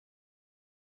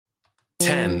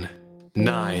10,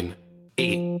 9,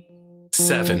 8,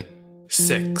 7,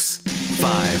 6,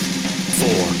 5, 4,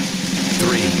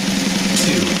 3,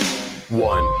 2,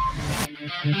 1.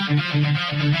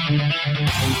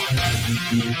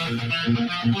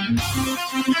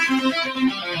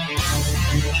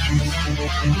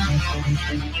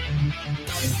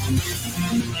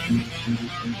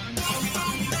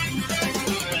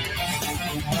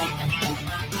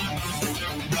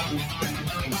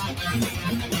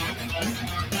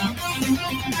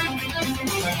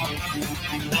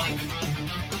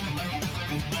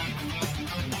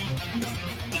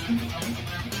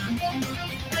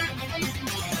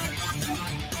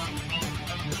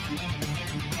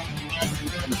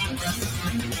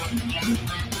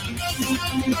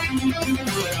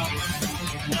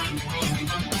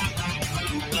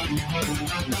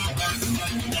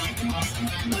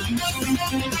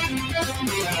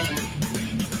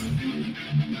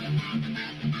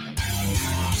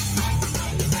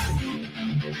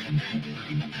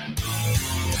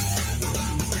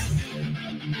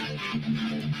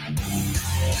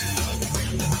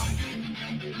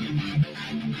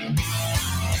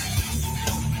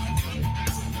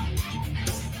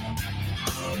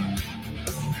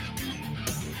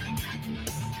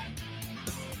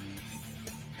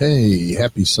 Hey,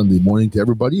 happy Sunday morning to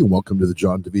everybody, and welcome to the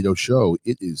John DeVito Show.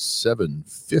 It is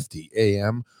 7:50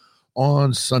 a.m.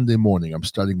 on Sunday morning. I'm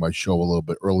starting my show a little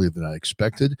bit earlier than I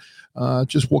expected.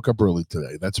 Just woke up early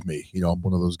today. That's me. I'm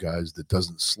one of those guys that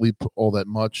doesn't sleep all that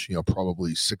much,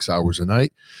 probably 6 hours a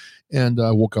night. And I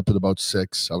woke up at about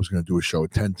 6. I was going to do a show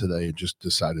at 10 today and just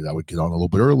decided I would get on a little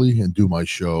bit early and do my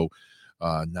show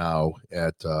now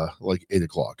at like 8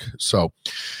 o'clock. So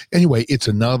anyway, it's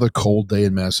another cold day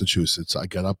in Massachusetts. I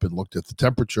got up and looked at the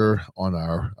temperature on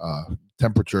our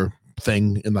temperature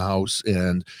thing in the house,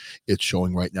 and it's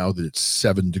showing right now that it's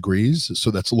 7 degrees. So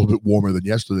that's a little bit warmer than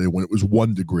yesterday when it was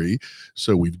 1 degree.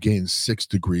 So we've gained 6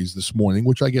 degrees this morning,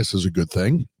 which I guess is a good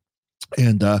thing.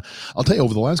 And I'll tell you,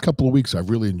 over the last couple of weeks,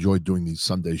 I've really enjoyed doing these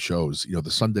Sunday shows.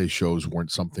 The Sunday shows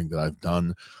weren't something that I've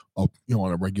done, on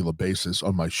a regular basis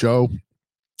on my show.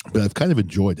 But I've kind of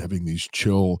enjoyed having these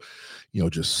chill,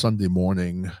 just Sunday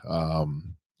morning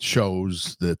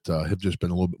shows that have just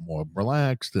been a little bit more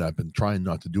relaxed. And I've been trying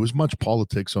not to do as much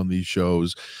politics on these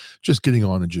shows, just getting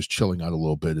on and just chilling out a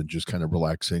little bit and just kind of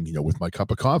relaxing, with my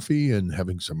cup of coffee and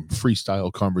having some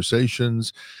freestyle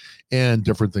conversations and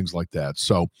different things like that.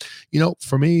 So,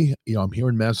 for me, I'm here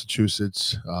in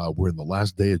Massachusetts. We're in the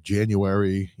last day of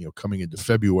January, coming into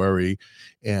February.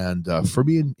 And for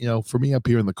me up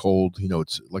here in the cold,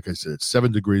 it's like I said, it's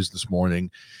 7 degrees this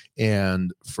morning.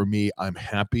 And for me, I'm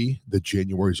happy that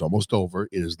January is almost over.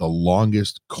 It is the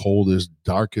longest, coldest,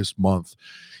 darkest month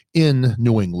in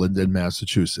New England and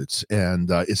Massachusetts. And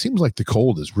it seems like the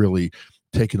cold is really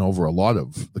taken over a lot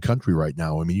of the country right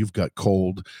now. I mean, you've got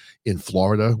cold in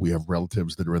Florida. We have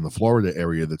relatives that are in the Florida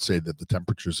area that say that the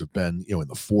temperatures have been, in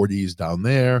the 40s down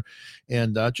there,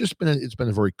 and it's been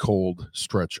a very cold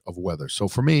stretch of weather. So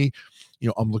for me,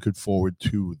 I'm looking forward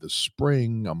to the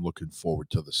spring. I'm looking forward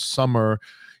to the summer.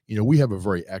 We have a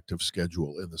very active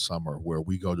schedule in the summer where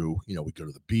we go to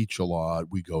the beach a lot.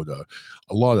 We go to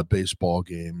a lot of baseball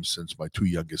games since my two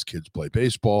youngest kids play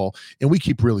baseball, and we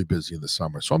keep really busy in the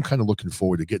summer. So I'm kind of looking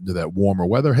forward to getting to that warmer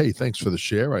weather. Hey, thanks for the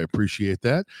share. I appreciate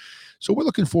that. So we're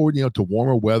looking forward, to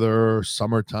warmer weather,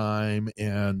 summertime.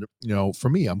 And, for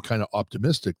me, I'm kind of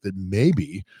optimistic that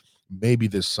maybe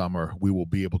this summer we will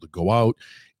be able to go out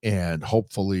and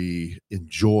hopefully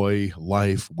enjoy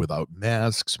life without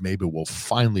masks. Maybe we'll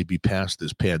finally be past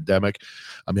this pandemic.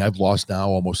 I mean, I've lost now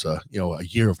almost a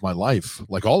year of my life,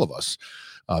 like all of us,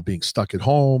 being stuck at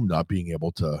home, not being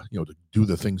able to, to do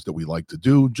the things that we like to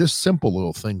do, just simple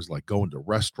little things like going to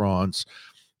restaurants,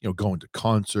 going to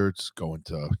concerts, going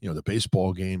to, the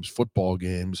baseball games, football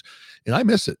games, and I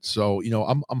miss it. So,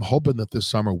 I'm hoping that this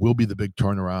summer will be the big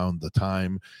turnaround, the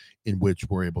time in which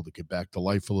we're able to get back to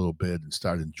life a little bit and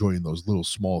start enjoying those little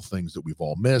small things that we've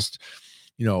all missed.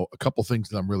 A couple things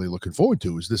that I'm really looking forward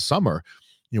to is this summer,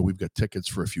 we've got tickets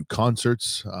for a few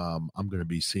concerts. I'm going to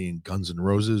be seeing Guns N'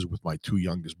 Roses with my two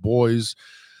youngest boys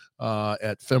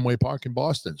at Fenway Park in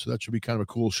Boston. So that should be kind of a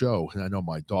cool show. And I know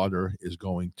my daughter is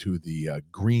going to the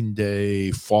Green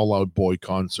Day Fall Out Boy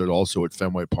concert also at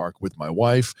Fenway Park with my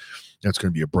wife. That's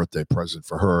going to be a birthday present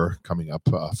for her coming up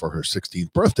for her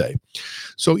 16th birthday.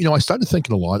 So, I started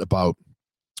thinking a lot about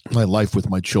my life with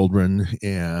my children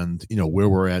and, where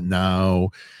we're at now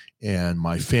and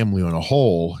my family on a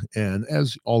whole. And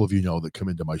as all of you know that come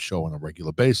into my show on a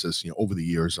regular basis, over the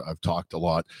years, I've talked a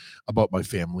lot about my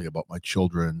family, about my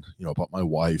children, about my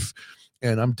wife.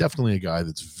 And I'm definitely a guy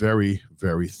that's very,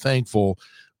 very thankful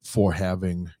for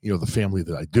having, the family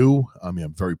that I do. I mean,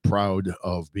 I'm very proud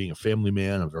of being a family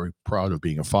man. I'm very proud of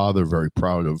being a father, very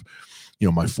proud of,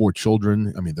 my 4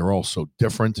 children. I mean, they're all so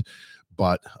different,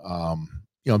 but,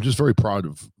 I'm just very proud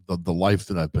of the life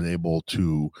that I've been able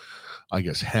to, I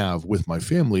guess, have with my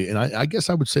family. And I guess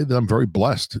I would say that I'm very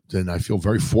blessed and I feel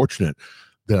very fortunate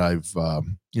that I've,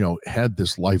 had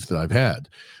this life that I've had.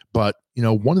 But,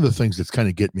 one of the things that's kind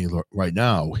of getting me right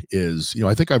now is,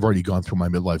 I think I've already gone through my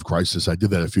midlife crisis. I did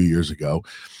that a few years ago.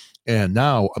 And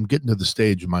now I'm getting to the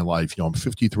stage in my life, I'm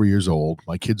 53 years old.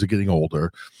 My kids are getting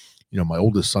older. My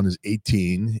oldest son is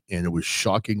 18, and it was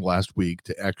shocking last week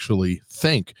to actually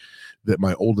think that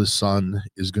my oldest son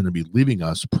is going to be leaving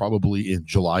us probably in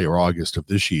July or August of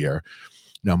this year.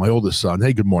 Now, my oldest son,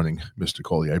 hey, good morning, Mr.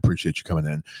 Coley. I appreciate you coming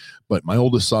in. But my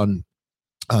oldest son,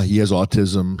 he has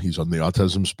autism. He's on the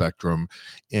autism spectrum,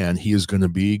 and he is going to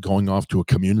be going off to a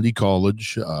community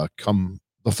college come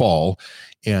the fall.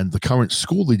 And the current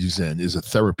school that he's in is a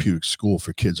therapeutic school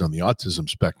for kids on the autism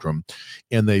spectrum.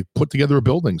 And they put together a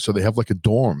building. So they have like a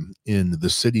dorm in the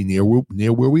city near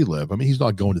where we live. I mean, he's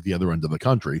not going to the other end of the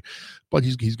country, but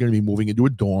he's going to be moving into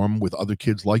a dorm with other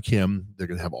kids like him. They're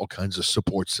going to have all kinds of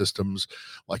support systems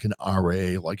like an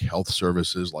RA, like health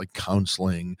services, like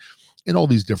counseling, and all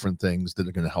these different things that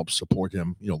are going to help support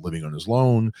him, living on his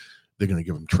loan. They're going to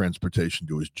give him transportation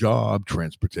to his job,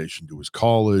 transportation to his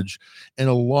college, and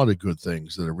a lot of good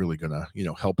things that are really going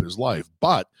to, help his life.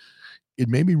 But it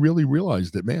made me really realize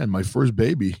that, man, my first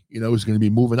baby, is going to be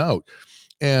moving out.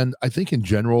 And I think in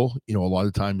general, a lot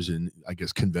of times in, I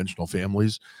guess, conventional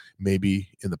families, maybe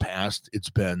in the past,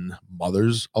 it's been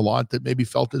mothers a lot that maybe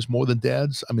felt this more than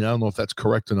dads. I mean, I don't know if that's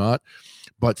correct or not.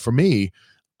 But for me,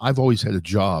 I've always had a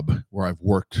job where I've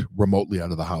worked remotely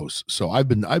out of the house. So I've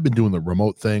been doing the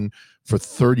remote thing for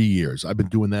 30 years. I've been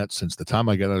doing that since the time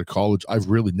I got out of college. I've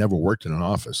really never worked in an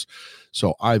office.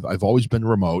 So I've always been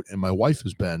remote, and my wife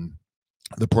has been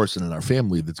the person in our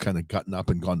family that's kind of gotten up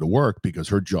and gone to work because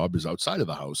her job is outside of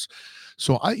the house.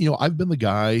 So I've been the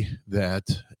guy that,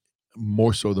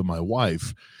 more so than my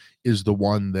wife, is the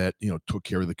one that, took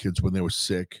care of the kids when they were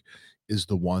sick, is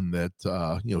the one that,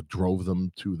 drove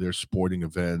them to their sporting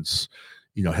events,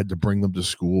 had to bring them to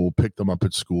school, pick them up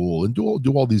at school, and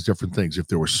do all these different things. If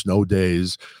there were snow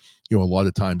days, a lot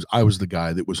of times I was the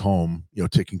guy that was home,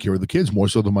 taking care of the kids more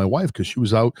so than my wife, because she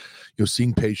was out,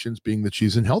 seeing patients, being that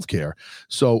she's in healthcare.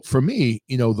 So for me,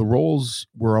 the roles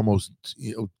were almost,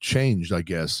 changed, I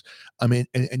guess. I mean,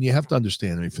 and you have to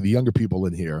understand, I mean, for the younger people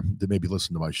in here that maybe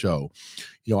listen to my show,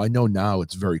 I know now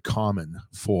it's very common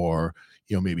for,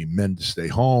 maybe men to stay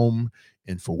home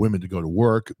and for women to go to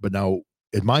work. But now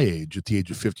at my age, at the age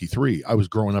of 53, I was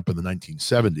growing up in the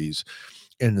 1970s.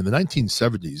 And in the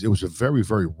 1970s, it was a very,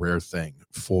 very rare thing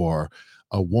for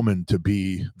a woman to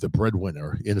be the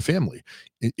breadwinner in a family.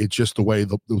 It's just the way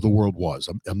the world was.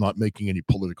 I'm not making any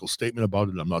political statement about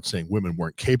it. I'm not saying women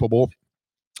weren't capable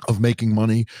of making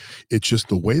money. It's just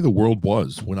the way the world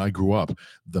was when I grew up.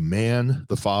 The man,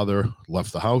 the father,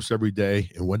 left the house every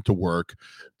day and went to work.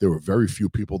 There were very few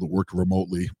people that worked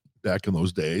remotely back in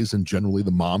those days, and generally the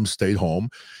mom stayed home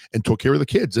and took care of the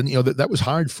kids. And that was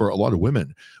hard for a lot of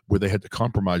women, where they had to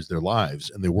compromise their lives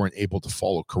and they weren't able to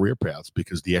follow career paths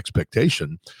because the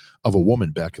expectation of a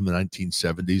woman back in the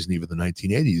 1970s and even the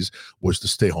 1980s was to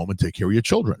stay home and take care of your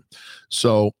children.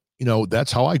 So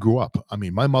that's how I grew up. I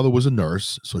mean, my mother was a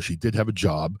nurse, so she did have a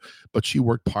job, but she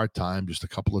worked part-time, just a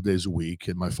couple of days a week.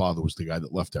 And my father was the guy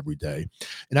that left every day.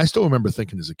 And I still remember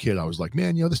thinking as a kid, I was like,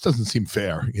 man, this doesn't seem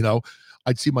fair.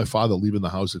 I'd see my father leaving the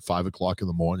house at 5 o'clock in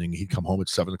the morning. He'd come home at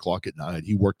 7 o'clock at night.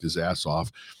 He worked his ass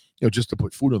off, just to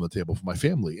put food on the table for my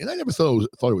family. And I never thought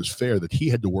it was fair that he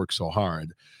had to work so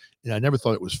hard. And I never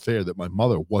thought it was fair that my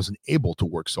mother wasn't able to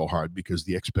work so hard, because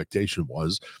the expectation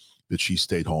was that she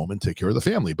stayed home and take care of the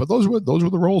family. But those were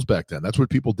the roles back then. That's what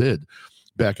people did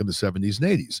back in the 70s and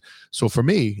 80s. So for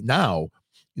me now,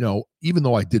 even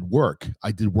though I did work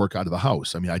out of the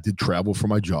house. I mean, I did travel for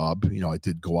my job. I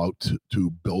did go out to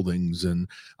buildings, and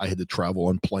I had to travel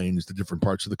on planes to different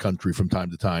parts of the country from time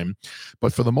to time.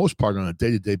 But for the most part, on a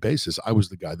day-to-day basis, I was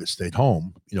the guy that stayed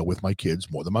home, with my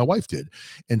kids more than my wife did.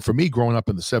 And for me, growing up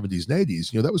in the 70s and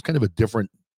 80s, that was kind of a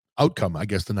different outcome, I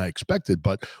guess, than I expected,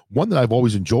 but one that I've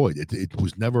always enjoyed. It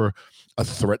was never a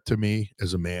threat to me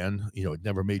as a man. It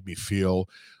never made me feel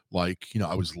like,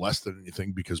 I was less than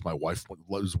anything because my wife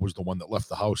was the one that left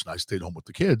the house and I stayed home with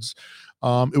the kids.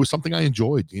 It was something I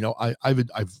enjoyed.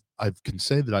 I can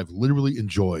say that I've literally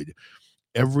enjoyed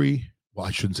well,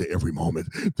 I shouldn't say every moment.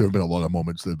 There have been a lot of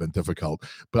moments that have been difficult,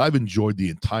 but I've enjoyed the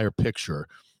entire picture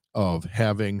of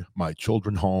having my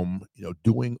children home,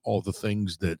 doing all the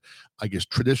things that I guess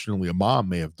traditionally a mom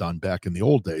may have done back in the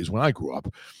old days when I grew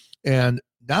up. And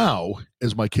now,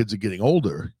 as my kids are getting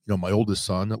older, my oldest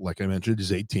son, like I mentioned,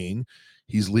 is 18.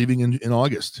 He's leaving in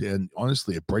August. And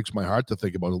honestly, it breaks my heart to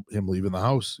think about him leaving the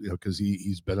house, because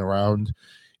he's been around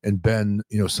and been,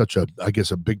 such I guess,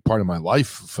 a big part of my life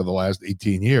for the last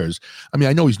 18 years. I mean,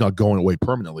 I know he's not going away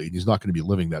permanently and he's not going to be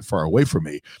living that far away from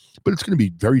me, but it's going to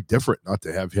be very different not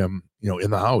to have him,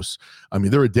 in the house. I mean,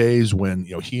 there are days when,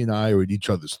 he and I are at each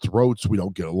other's throats. We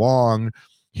don't get along.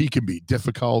 He can be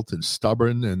difficult and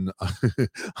stubborn. And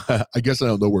I guess I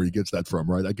don't know where he gets that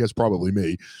from, right? I guess probably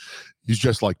me. He's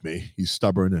just like me. He's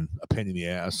stubborn and a pain in the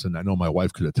ass. And I know my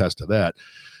wife could attest to that.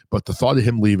 But the thought of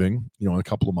him leaving, in a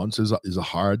couple of months is a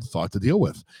hard thought to deal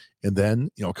with. And then,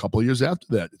 a couple of years after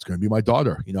that, it's going to be my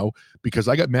daughter, because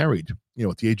I got married,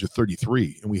 at the age of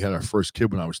 33, and we had our first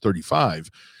kid when I was 35.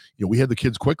 We had the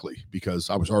kids quickly because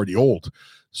I was already old.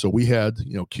 So we had,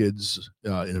 kids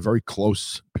in a very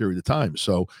close period of time.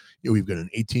 So, we've got an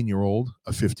 18-year-old,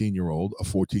 a 15-year-old, a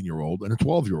 14-year-old, and a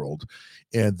 12-year-old.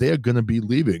 And they're going to be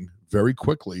leaving very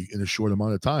quickly in a short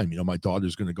amount of time. My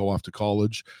daughter's going to go off to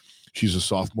college. She's a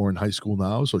sophomore in high school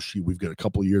now, so we've got a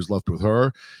couple of years left with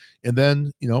her. And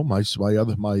then,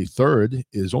 my third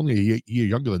is only a year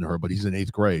younger than her, but he's in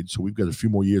 8th grade, so we've got a few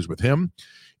more years with him.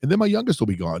 And then my youngest will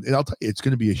be gone. And I'll tell you, it's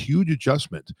going to be a huge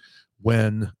adjustment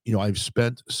when, I've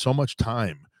spent so much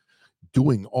time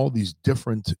doing all these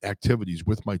different activities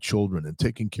with my children and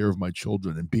taking care of my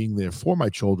children and being there for my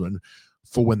children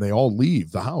for when they all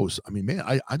leave the house. I mean,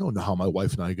 man, I don't know how my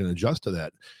wife and I are going to adjust to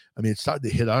that. I mean, it's starting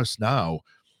to hit us now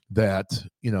that,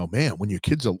 man, when your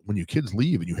kids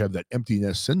leave and you have that empty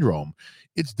nest syndrome,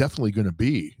 it's definitely going to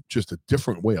be just a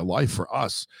different way of life for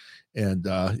us. And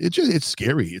it's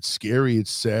scary. It's scary.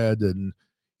 It's sad. And,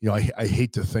 I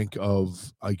hate to think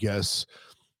of, I guess,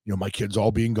 my kids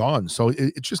all being gone. So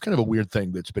it's just kind of a weird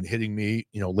thing that's been hitting me,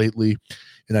 lately.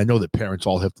 And I know that parents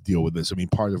all have to deal with this. I mean,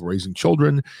 part of raising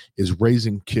children is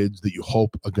raising kids that you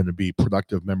hope are going to be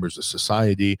productive members of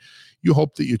society. You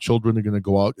hope that your children are going to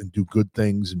go out and do good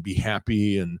things and be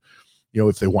happy. And,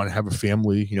 if they want to have a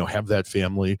family, have that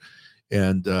family.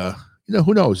 And,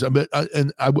 who knows? But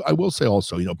I will say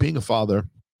also, being a father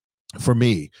for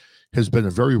me has been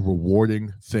a very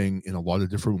rewarding thing in a lot of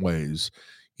different ways.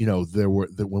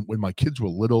 When my kids were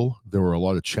little, there were a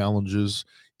lot of challenges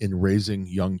in raising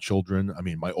young children. I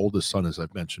mean, my oldest son, as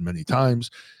I've mentioned many times,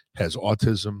 has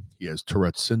autism. He has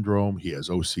Tourette's syndrome. He has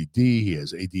OCD. He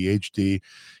has ADHD.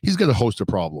 He's got a host of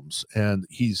problems, and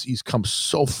he's come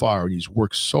so far, and he's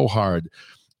worked so hard,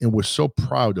 and we're so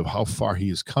proud of how far he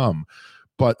has come.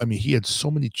 But I mean, he had so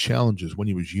many challenges when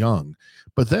he was young.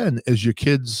 But then, as your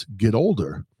kids get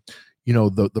older,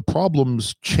 the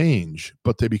problems change,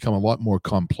 but they become a lot more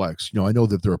complex. I know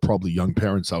that there are probably young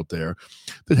parents out there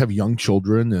that have young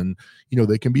children, and,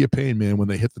 they can be a pain, man, when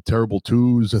they hit the terrible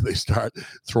twos and they start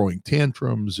throwing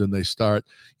tantrums and they start,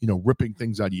 ripping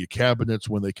things out of your cabinets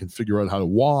when they can figure out how to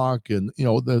walk. And,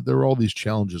 there are all these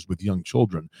challenges with young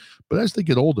children. But as they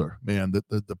get older, man,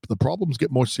 the problems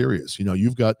get more serious.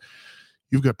 You've got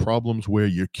problems where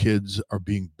your kids are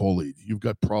being bullied. You've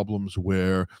got problems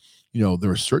where,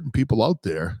 there are certain people out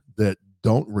there that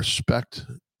don't respect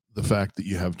the fact that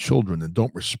you have children and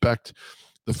don't respect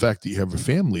the fact that you have a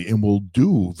family and will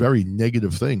do very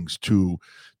negative things to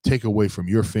take away from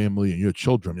your family and your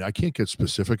children. I mean, I can't get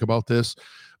specific about this,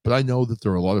 but I know that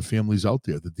there are a lot of families out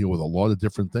there that deal with a lot of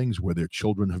different things where their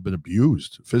children have been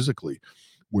abused physically,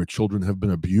 where children have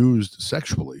been abused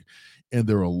sexually. And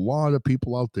there are a lot of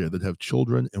people out there that have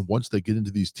children, and once they get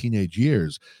into these teenage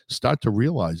years, start to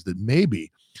realize that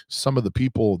maybe some of the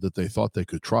people that they thought they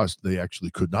could trust, they actually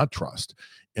could not trust.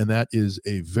 And that is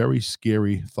a very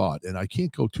scary thought. And I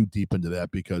can't go too deep into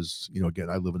that because, again,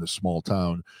 I live in a small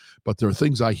town, but there are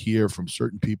things I hear from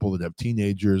certain people that have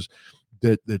teenagers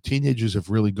that the teenagers have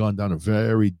really gone down a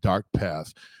very dark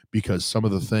path because some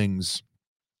of the things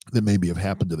that maybe have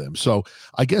happened to them. So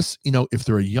I guess, if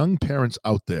there are young parents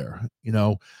out there,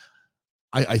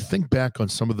 I think back on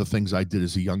some of the things I did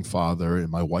as a young father and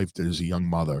my wife did as a young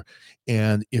mother.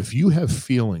 And if you have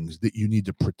feelings that you need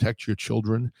to protect your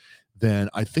children, then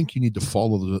I think you need to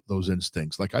follow those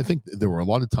instincts. Like, I think there were a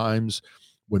lot of times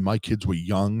when my kids were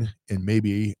young and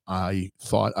maybe I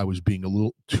thought I was being a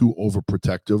little too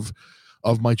overprotective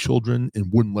of my children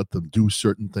and wouldn't let them do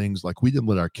certain things. Like, we didn't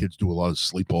let our kids do a lot of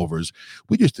sleepovers.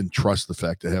 We just didn't trust the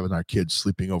fact of having our kids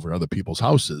sleeping over at other people's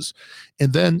houses.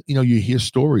 And then, you hear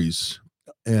stories,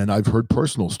 and I've heard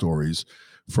personal stories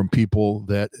from people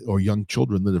that, or young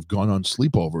children that have gone on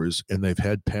sleepovers and they've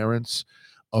had parents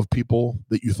of people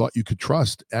that you thought you could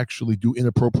trust actually do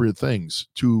inappropriate things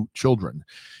to children.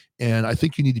 And I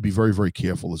think you need to be very, very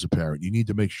careful as a parent. You need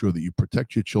to make sure that you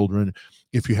protect your children.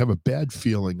 If you have a bad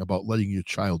feeling about letting your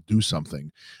child do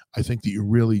something, I think that you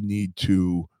really need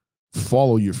to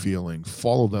follow your feeling,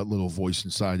 follow that little voice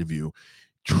inside of you,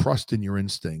 trust in your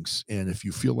instincts. And if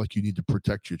you feel like you need to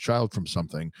protect your child from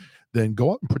something, then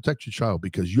go out and protect your child,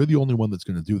 because you're the only one that's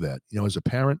going to do that. As a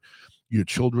parent, your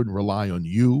children rely on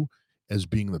you as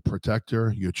being the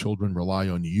protector. Your children rely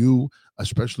on you,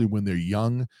 especially when they're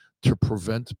young, to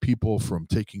prevent people from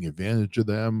taking advantage of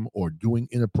them or doing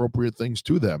inappropriate things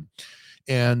to them.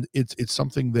 And it's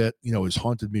something that has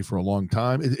haunted me for a long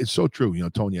time. It's so true.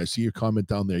 Tony, I see your comment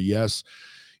down there. Yes.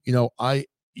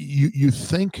 You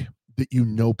think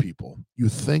that people, you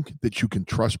think that you can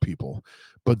trust people,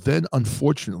 but then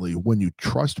unfortunately, when you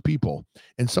trust people,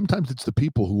 and sometimes it's the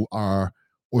people who are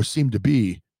or seem to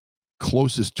be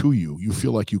closest to you, you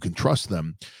feel like you can trust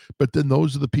them, but then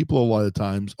those are the people a lot of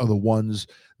times are the ones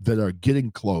that are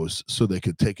getting close so they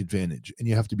could take advantage. And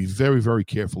you have to be very, very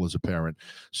careful as a parent.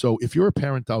 So if you're a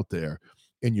parent out there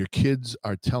and your kids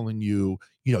are telling you,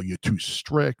 you're too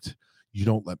strict, you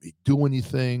don't let me do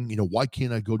anything, why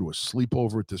can't I go to a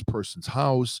sleepover at this person's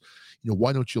house,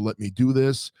 why don't you let me do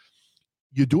this,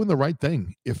 you're doing the right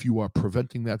thing if you are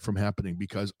preventing that from happening.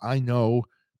 Because I know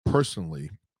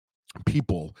personally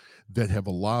people that have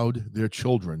allowed their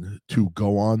children to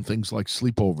go on things like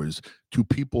sleepovers to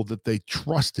people that they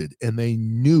trusted and they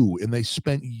knew and they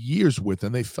spent years with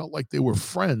and they felt like they were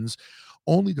friends,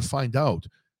 only to find out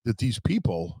that these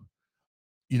people,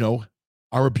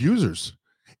 are abusers,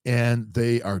 and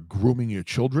they are grooming your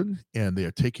children and they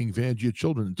are taking advantage of your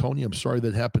children. And Tony, I'm sorry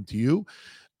that happened to you.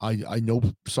 I know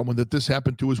someone that this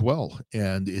happened to as well,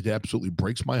 and it absolutely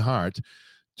breaks my heart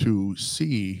to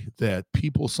see that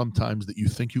people sometimes that you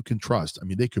think you can trust, I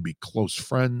mean, they could be close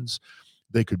friends,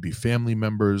 they could be family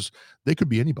members, they could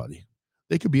be anybody.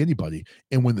 They could be anybody.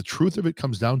 And when the truth of it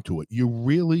comes down to it, you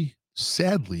really,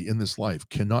 sadly, in this life,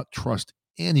 cannot trust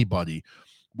anybody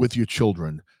with your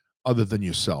children other than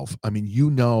yourself. I mean,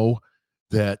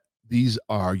 that these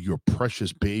are your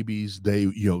precious babies.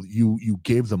 You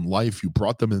gave them life, you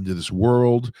brought them into this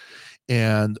world.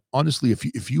 And honestly,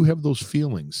 if you have those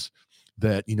feelings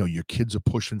that your kids are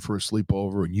pushing for a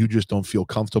sleepover and you just don't feel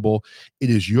comfortable, it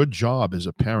is your job as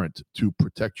a parent to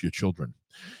protect your children.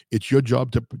 It's your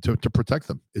job to protect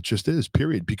them. It just is,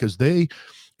 period. Because they,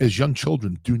 as young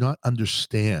children, do not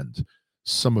understand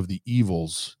some of the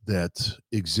evils that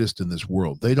exist in this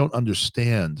world. They don't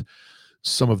understand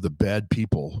some of the bad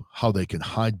people, how they can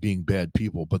hide being bad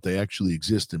people, but they actually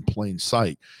exist in plain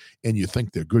sight. And you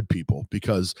think they're good people,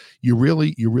 because you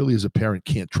really as a parent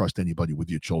can't trust anybody with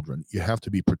your children. You have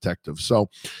to be protective. So,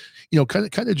 kind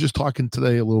of just talking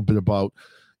today a little bit about,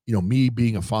 me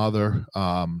being a father.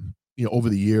 Over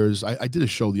the years, I did a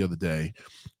show the other day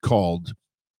called,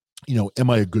 am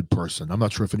I a good person? I'm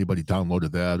not sure if anybody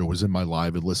downloaded that or was in my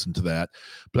live and listened to that,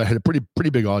 but I had a pretty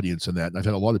big audience in that. And I've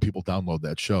had a lot of people download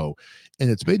that show. And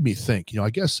it's made me think, I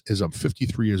guess as I'm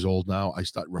 53 years old now, I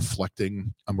start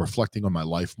reflecting. I'm reflecting on my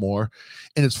life more.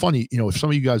 And it's funny, if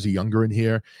some of you guys are younger in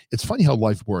here, it's funny how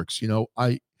life works.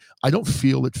 I don't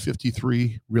feel at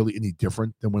 53 really any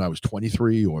different than when I was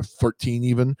 23 or 13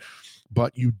 even,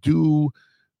 but you do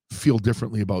feel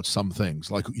differently about some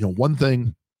things. Like, one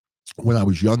thing when I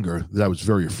was younger that I was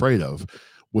very afraid of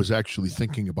was actually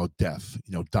thinking about death,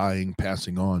 dying,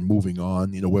 passing on, moving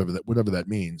on, whatever that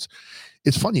means.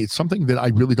 It's funny. It's something that I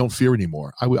really don't fear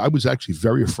anymore. I was actually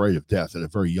very afraid of death at a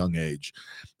very young age.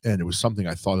 And it was something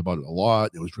I thought about it a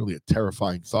lot. It was really a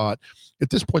terrifying thought. At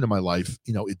this point in my life,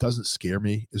 it doesn't scare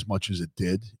me as much as it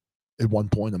did at one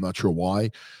point. I'm not sure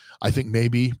why. I think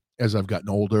maybe as I've gotten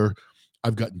older,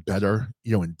 I've gotten better,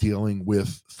 in dealing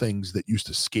with things that used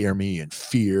to scare me and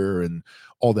fear and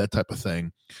all that type of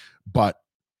thing. But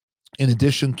in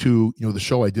addition to, the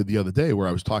show I did the other day where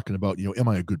I was talking about, am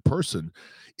I a good person?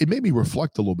 It made me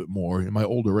reflect a little bit more in my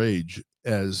older age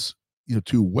as,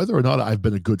 to whether or not I've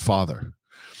been a good father.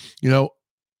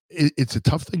 It's a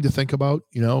tough thing to think about,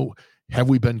 have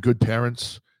we been good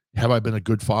parents? Have I been a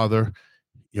good father?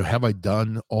 Have I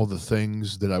done all the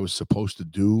things that I was supposed to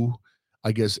do,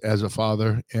 I guess, as a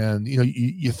father? And,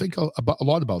 you think a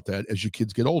lot about that as your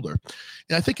kids get older.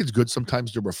 And I think it's good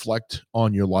sometimes to reflect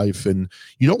on your life, and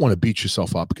you don't want to beat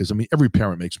yourself up because, every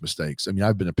parent makes mistakes.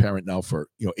 I've been a parent now for,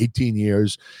 18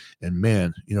 years, and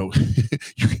man,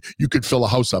 you could fill a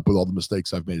house up with all the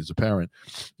mistakes I've made as a parent,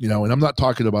 and I'm not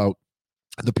talking about,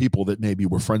 the people that maybe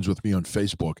were friends with me on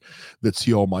Facebook that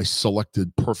see all my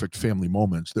selected perfect family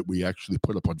moments that we actually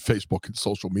put up on Facebook and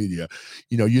social media.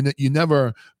 You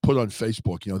never put on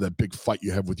Facebook, that big fight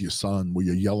you have with your son where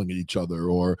you're yelling at each other,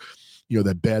 or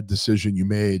that bad decision you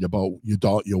made about your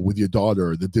daughter, with your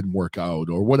daughter that didn't work out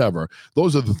or whatever.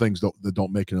 Those are the things that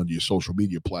don't make it onto your social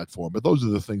media platform, but those are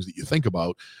the things that you think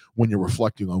about when you're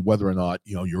reflecting on whether or not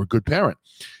you're a good parent.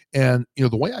 And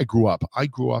the way I grew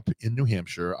up in New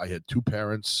Hampshire. I had two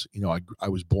parents. I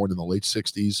was born in the late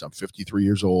 60s. I'm 53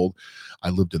 years old. I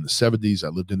lived in the 70s. I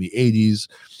lived in the 80s.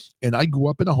 And I grew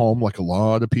up in a home, like a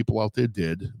lot of people out there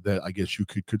did, that I guess you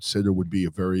could consider would be a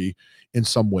very, in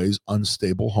some ways,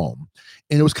 unstable home.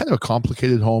 And it was kind of a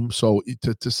complicated home. So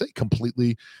to say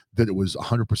completely that it was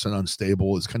 100%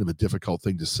 unstable is kind of a difficult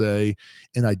thing to say.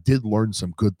 And I did learn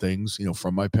some good things,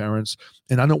 from my parents.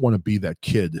 And I don't want to be that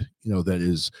kid, that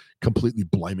is completely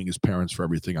blaming his parents for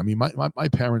everything. I mean, my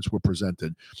parents were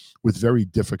presented with very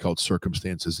difficult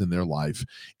circumstances in their life.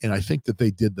 And I think that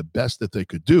they did the best that they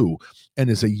could do. And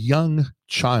as a young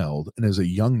child and as a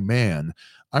young man,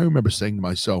 I remember saying to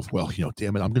myself, well,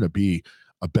 damn it, I'm going to be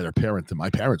a better parent than my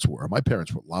parents were. My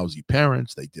parents were lousy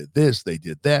parents. They did this, they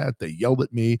did that. They yelled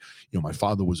at me. My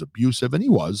father was abusive, and he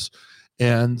was.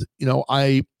 And,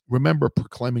 I remember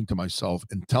proclaiming to myself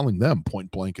and telling them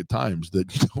point blank at times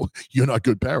that, you're not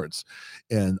good parents.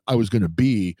 And I was going to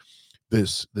be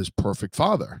this perfect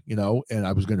father, and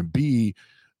I was going to be,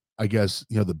 I guess,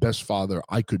 the best father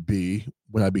I could be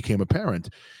when I became a parent.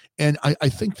 And I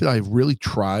think that I've really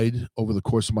tried over the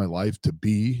course of my life to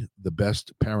be the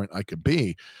best parent I could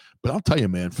be. But I'll tell you,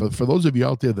 man, for those of you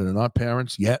out there that are not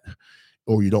parents yet,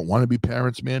 or you don't want to be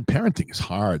parents, man, parenting is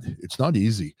hard. It's not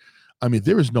easy. I mean,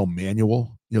 there is no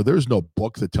manual, there is no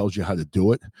book that tells you how to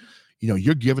do it.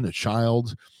 You're given a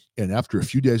child, and after a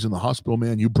few days in the hospital,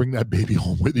 man, you bring that baby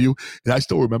home with you. And I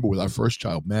still remember with our first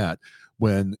child, Matt,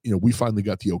 when we finally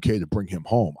got the okay to bring him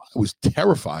home, I was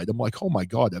terrified. I'm like, oh my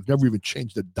God, I've never even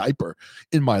changed a diaper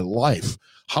in my life.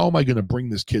 How am I going to bring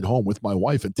this kid home with my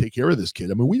wife and take care of this kid?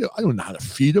 I mean, I don't know how to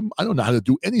feed him. I don't know how to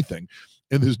do anything.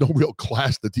 And there's no real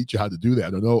class to teach you how to do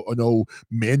that. Or no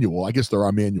manual. I guess there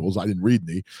are manuals. I didn't read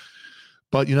any.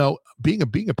 But being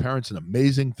a parent's an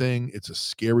amazing thing. It's a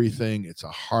scary thing. It's a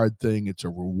hard thing. It's a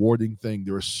rewarding thing.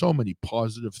 There are so many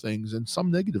positive things and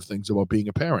some negative things about being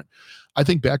a parent. I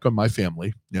think back on my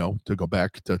family, to go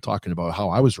back to talking about how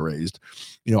I was raised.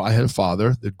 I had a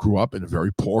father that grew up in a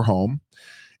very poor home,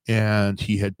 and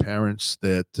he had parents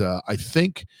that I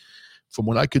think, from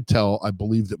what I could tell, I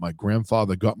believe that my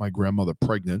grandfather got my grandmother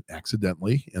pregnant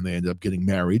accidentally, and they ended up getting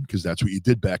married because that's what you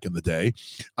did back in the day.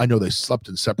 I know they slept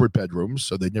in separate bedrooms,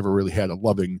 so they never really had a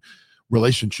loving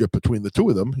relationship between the two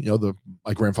of them.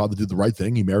 My grandfather did the right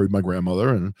thing. He married my grandmother,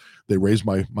 and they raised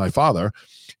my father.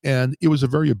 And it was a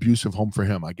very abusive home for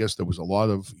him. I guess there was a lot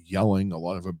of yelling, a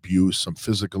lot of abuse, some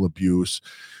physical abuse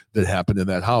that happened in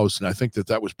that house. And I think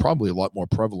that was probably a lot more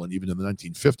prevalent even in the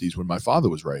 1950s when my father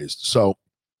was raised. So,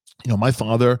 my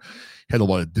father had a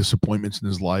lot of disappointments in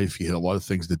his life. He had a lot of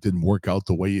things that didn't work out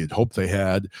the way he had hoped they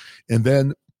had. And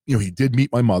then, he did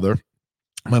meet my mother.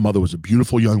 My mother was a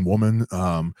beautiful young woman.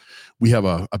 We have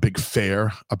a big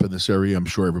fair up in this area. I'm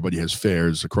sure everybody has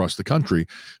fairs across the country,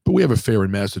 but we have a fair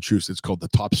in Massachusetts called the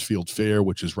Topsfield Fair,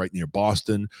 which is right near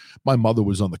Boston. My mother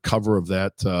was on the cover of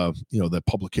that, that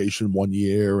publication one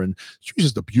year, and she was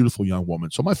just a beautiful young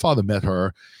woman. So my father met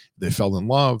her. They fell in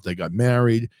love. They got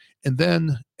married. And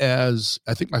then, as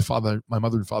I think my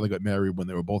mother and father got married when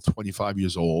they were both 25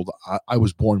 years old. I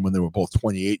was born when they were both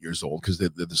 28 years old because they're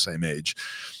the same age.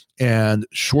 And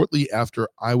shortly after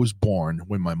I was born,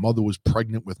 when my mother was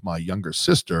pregnant with my younger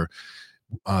sister,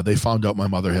 they found out my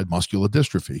mother had muscular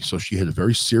dystrophy. So she had a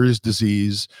very serious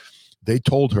disease. They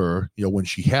told her, when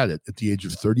she had it at the age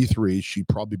of 33, she'd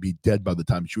probably be dead by the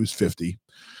time she was 50.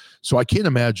 So I can't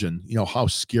imagine, how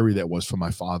scary that was for my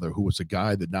father, who was a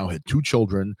guy that now had two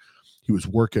children. He was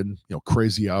working,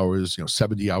 crazy hours,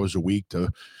 70 hours a week to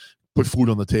put food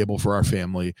on the table for our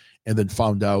family, and then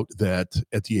found out that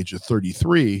at the age of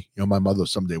 33, my mother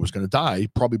someday was going to die,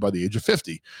 probably by the age of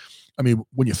 50. I mean,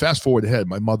 when you fast forward ahead,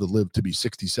 my mother lived to be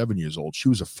 67 years old. She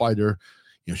was a fighter.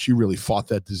 She really fought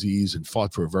that disease and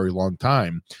fought for a very long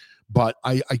time. But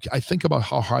I think about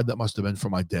how hard that must have been for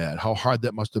my dad, how hard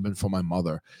that must have been for my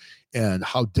mother, and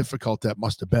how difficult that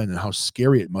must have been, and how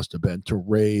scary it must have been to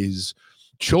raise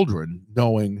children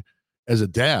knowing as a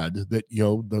dad that,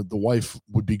 the wife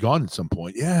would be gone at some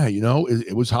point. Yeah,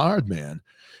 it was hard, man.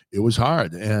 It was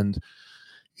hard. And,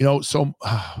 So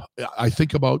I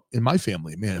think about in my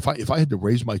family, man, if I had to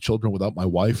raise my children without my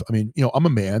wife, I mean, I'm a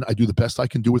man. I do the best I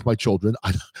can do with my children.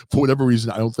 For whatever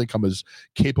reason, I don't think I'm as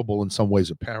capable in some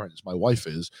ways a parent as my wife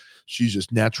is. She's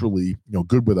just naturally,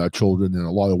 good with our children in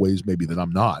a lot of ways, maybe that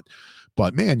I'm not.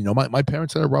 But man, my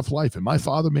parents had a rough life, and my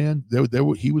father, man,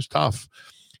 he was tough.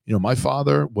 My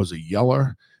father was a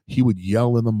yeller. He would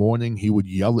yell in the morning. He would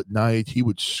yell at night. He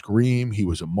would scream. He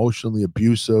was emotionally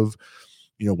abusive.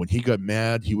 When he got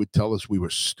mad, he would tell us we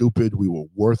were stupid, we were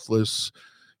worthless,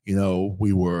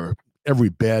 we were every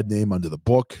bad name under the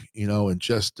book, and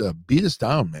just beat us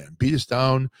down, man. Beat us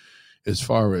down as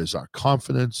far as our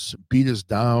confidence, beat us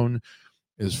down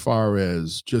as far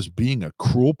as just being a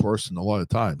cruel person a lot of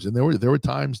times. And there were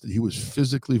times that he was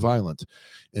physically violent.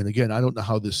 And again, I don't know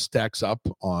how this stacks up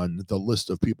on the list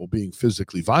of people being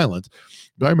physically violent,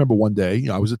 but I remember one day,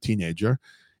 I was a teenager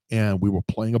and we were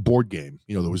playing a board game.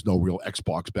 There was no real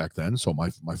Xbox back then. So my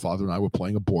father and I were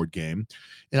playing a board game.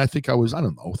 And I think I was, I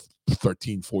don't know,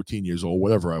 13, 14 years old,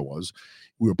 whatever I was.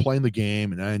 We were playing the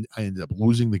game and I ended up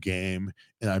losing the game.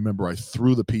 And I remember I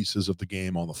threw the pieces of the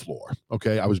game on the floor.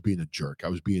 Okay. I was being a jerk. I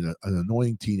was being an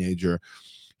annoying teenager.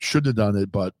 Shouldn't have done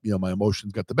it, but my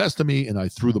emotions got the best of me and I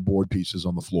threw the board pieces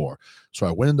on the floor. So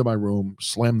I went into my room,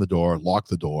 slammed the door, locked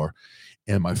the door,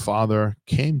 and my father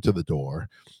came to the door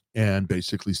and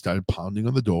basically started pounding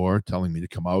on the door, telling me to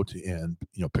come out and,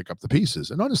 pick up the pieces.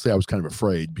 And honestly, I was kind of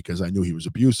afraid because I knew he was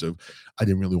abusive. I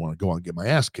didn't really want to go out and get my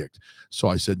ass kicked. So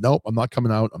I said, nope, I'm not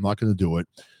coming out. I'm not going to do it.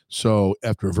 So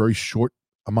after a very short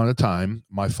amount of time,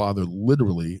 my father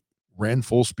literally ran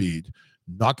full speed,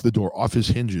 knocked the door off his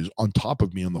hinges on top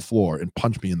of me on the floor and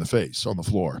punched me in the face on the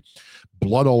floor.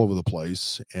 Blood all over the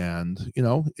place. And,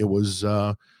 it was,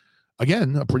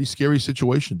 again, a pretty scary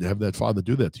situation to have that father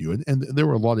do that to you. And there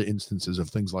were a lot of instances of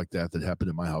things like that happened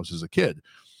in my house as a kid.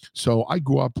 So I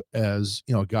grew up as,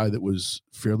 a guy that was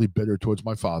fairly bitter towards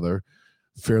my father,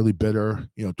 fairly bitter,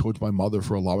 towards my mother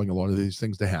for allowing a lot of these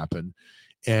things to happen.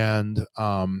 And,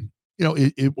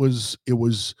 it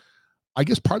was, I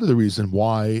guess, part of the reason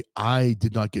why I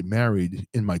did not get married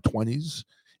in my 20s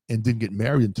and didn't get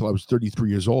married until I was 33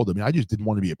 years old. I mean, I just didn't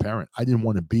want to be a parent. I didn't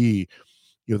want to be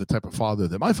the type of father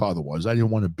that my father was. I didn't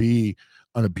want to be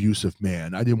an abusive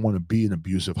man. I didn't want to be an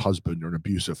abusive husband or an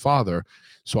abusive father.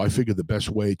 So I figured the best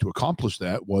way to accomplish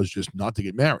that was just not to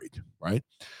get married, right?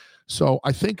 So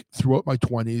I think throughout my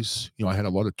 20s, I had a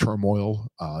lot of turmoil,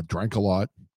 drank a lot,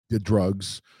 did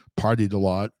drugs, partied a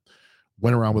lot,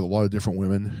 went around with a lot of different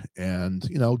women, and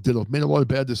made a lot of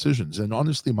bad decisions. And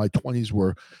honestly, my 20s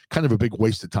were kind of a big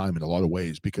waste of time in a lot of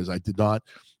ways because I did not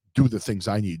do the things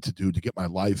I need to do to get my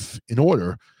life in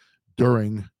order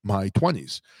during my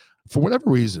 20s. For whatever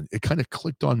reason, it kind of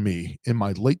clicked on me in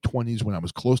my late 20s when I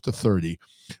was close to 30.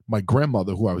 My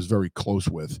grandmother, who I was very close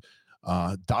with,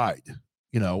 died.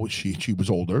 She was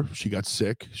older. She got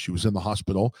sick. She was in the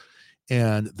hospital.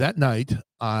 And that night,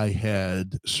 I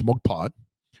had smoked pot,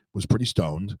 was pretty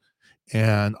stoned,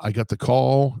 and I got the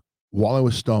call while I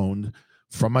was stoned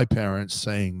from my parents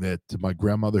saying that my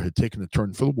grandmother had taken a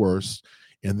turn for the worse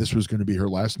and this was going to be her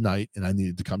last night and I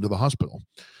needed to come to the hospital.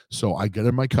 So I got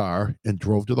in my car and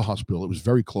drove to the hospital. It was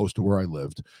very close to where I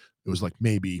lived. It was like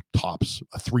maybe tops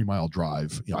a 3-mile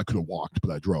drive. I could have walked, but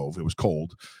I drove. It was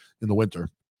cold in the winter.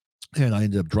 And I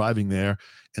ended up driving there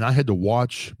and I had to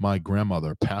watch my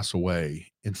grandmother pass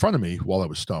away in front of me while I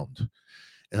was stoned.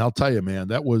 And I'll tell you, man,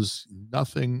 that was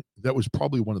nothing. That was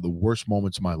probably one of the worst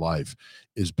moments of my life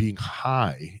is being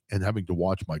high and having to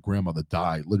watch my grandmother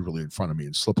die literally in front of me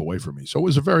and slip away from me. So it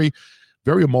was a very,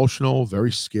 very emotional,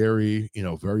 very scary,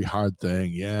 very hard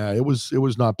thing. Yeah, it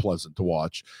was not pleasant to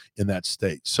watch in that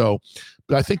state. So,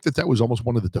 but I think that was almost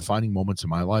one of the defining moments in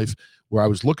my life where I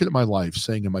was looking at my life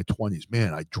saying in my 20s,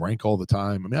 man, I drank all the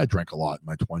time. I mean, I drank a lot in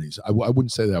my 20s. I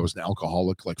wouldn't say that I was an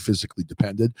alcoholic, like physically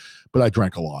dependent, but I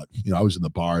drank a lot. I was in the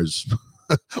bars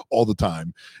all the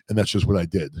time, and that's just what I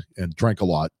did, and drank a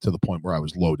lot to the point where I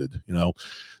was loaded.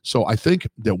 So I think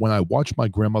that when I watched my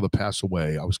grandmother pass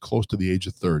away, I was close to the age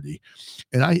of 30,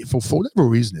 and I, for whatever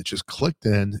reason, it just clicked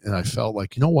in, and I felt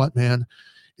like, you know what, man,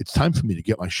 it's time for me to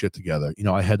get my shit together.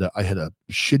 I had a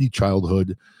shitty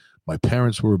childhood. My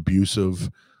parents were abusive.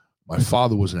 My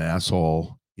father was an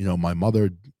asshole. My mother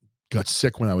got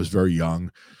sick when I was very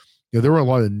young. There were a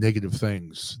lot of negative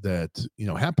things that,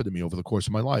 happened to me over the course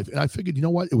of my life. And I figured, you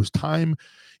know what? It was time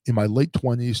in my late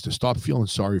 20s to stop feeling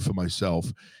sorry for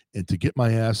myself and to get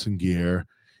my ass in gear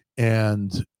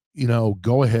and,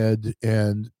 go ahead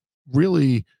and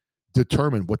really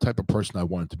determine what type of person I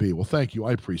wanted to be. Well, thank you.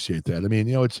 I appreciate that. I mean,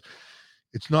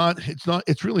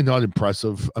 it's really not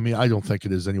impressive. I mean, I don't think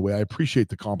it is anyway. I appreciate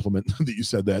the compliment that you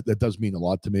said that. That does mean a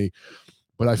lot to me.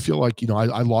 but I feel like,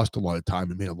 I lost a lot of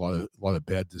time and made a lot of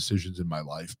bad decisions in my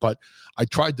life. But I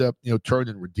tried to, turn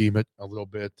and redeem it a little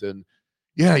bit. And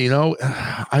yeah,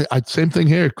 I same thing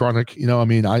here, Chronic.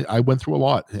 I went through a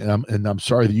lot, and I'm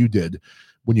sorry that you did.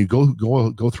 When you go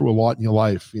through a lot in your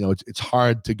life, it's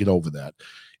hard to get over that.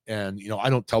 And I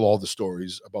don't tell all the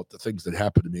stories about the things that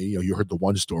happened to me. You heard the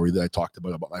one story that I talked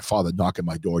about my father knocking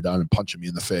my door down and punching me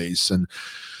in the face.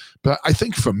 But I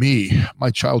think for me,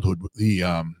 my childhood,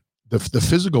 the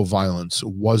physical violence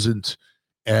wasn't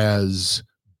as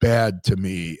bad to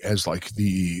me as like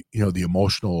the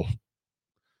emotional,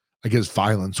 I guess,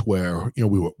 violence where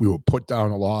we were put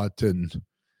down a lot. And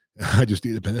I just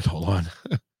need a minute. Hold on.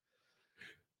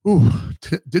 Ooh,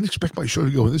 didn't expect my show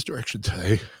to go in this direction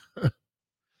today.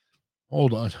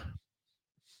 Hold on.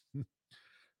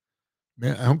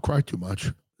 Man, I don't cry too much.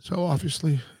 So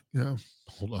obviously,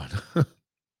 hold on.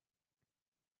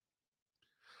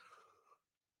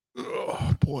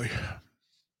 Oh, boy.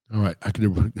 All right. I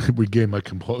can regain my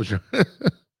composure.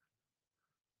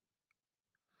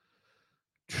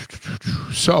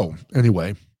 So,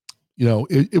 anyway,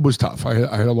 it was tough. I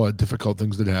had a lot of difficult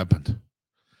things that happened.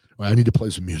 I need to play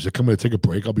some music. I'm going to take a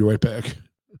break. I'll be right back.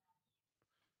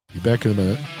 Be back in a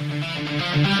minute.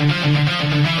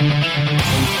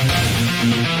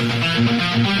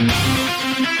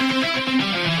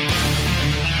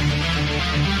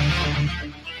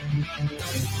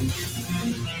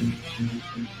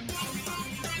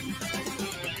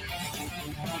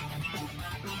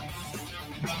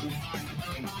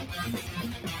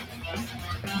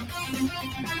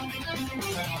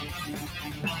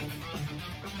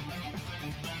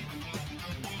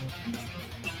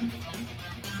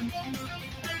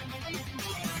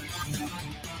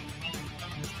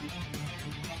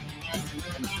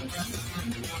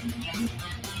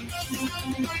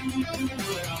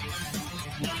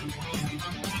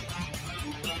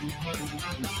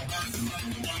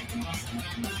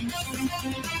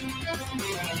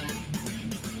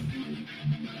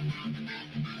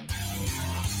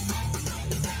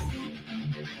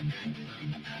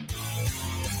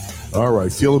 All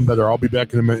right, feeling better. I'll be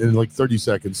back in a minute, in like 30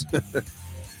 seconds.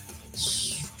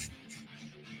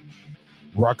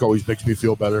 Rock always makes me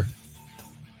feel better.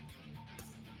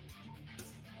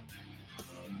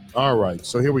 All right,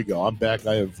 so here we go. I'm back.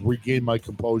 I have regained my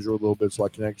composure a little bit, so I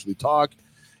can actually talk.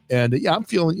 And yeah, I'm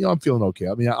feeling okay.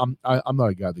 I mean, I'm not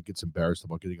a guy that gets embarrassed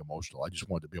about getting emotional. I just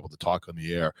wanted to be able to talk on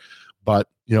the air. But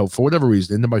for whatever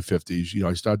reason, into my 50s,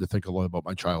 I started to think a lot about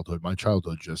my childhood. My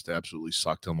childhood just absolutely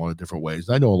sucked in a lot of different ways.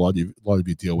 And I know a lot of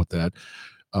you deal with that.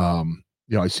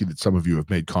 I see that some of you have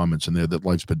made comments in there that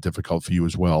life's been difficult for you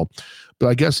as well. But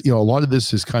I guess a lot of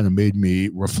this has kind of made me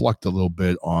reflect a little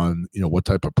bit on what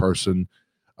type of person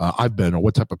I've been, or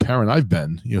what type of parent I've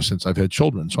been, since I've had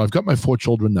children. So I've got my 4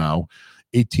 children now.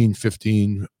 18,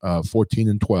 15, 14,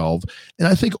 and 12. And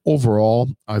I think overall,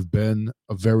 I've been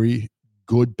a very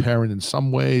good parent in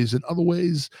some ways. In other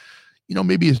ways,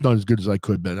 maybe it's not as good as I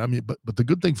could have been. I mean, but the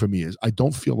good thing for me is I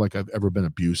don't feel like I've ever been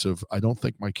abusive. I don't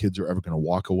think my kids are ever going to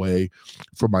walk away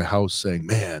from my house saying,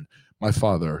 man, my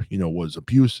father, was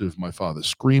abusive. My father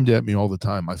screamed at me all the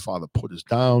time. My father put us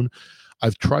down.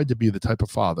 I've tried to be the type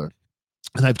of father,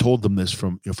 and I've told them this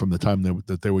from the time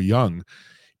that they were young,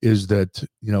 is that,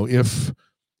 if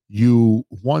you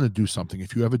want to do something,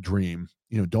 if you have a dream,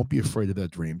 don't be afraid of that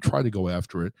dream. Try to go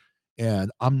after it. And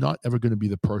I'm not ever going to be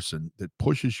the person that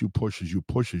pushes you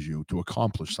to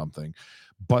accomplish something.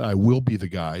 But I will be the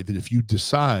guy that if you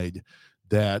decide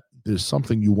that there's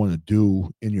something you want to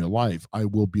do in your life, I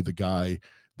will be the guy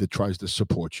that tries to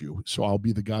support you. So I'll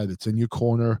be the guy that's in your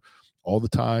corner all the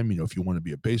time. If you want to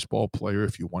be a baseball player,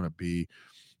 if you want to be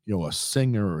a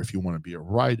singer, or if you want to be a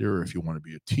writer, or if you want to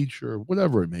be a teacher,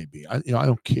 whatever it may be. I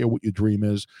don't care what your dream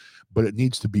is, but it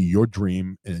needs to be your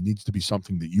dream, and it needs to be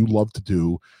something that you love to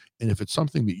do. And if it's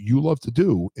something that you love to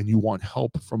do and you want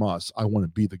help from us, I want to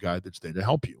be the guy that's there to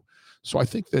help you. So I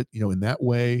think that, in that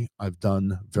way, I've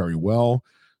done very well.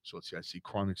 So let's see, I see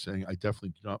Chronic saying, I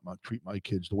definitely do not treat my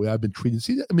kids the way I've been treated.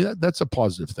 See, I mean, that's a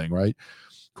positive thing, right?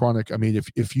 Chronic, I mean,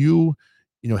 if you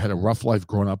had a rough life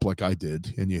growing up like I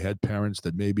did, and you had parents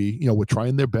that maybe, were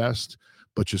trying their best,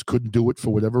 but just couldn't do it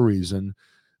for whatever reason,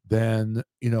 then,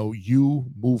 you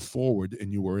move forward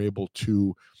and you were able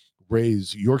to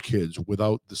raise your kids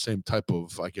without the same type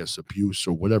of, I guess, abuse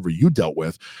or whatever you dealt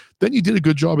with, then you did a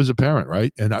good job as a parent,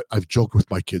 right? And I've joked with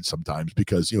my kids sometimes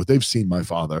because, they've seen my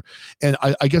father. And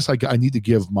I guess I need to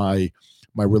give my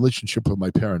relationship with my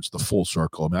parents the full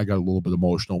circle. I mean, I got a little bit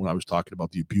emotional when I was talking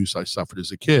about the abuse I suffered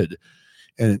as a kid.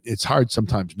 And it's hard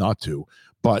sometimes not to.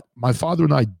 But my father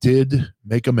and I did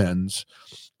make amends,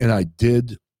 and I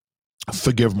did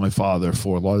forgive my father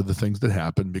for a lot of the things that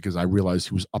happened, because I realized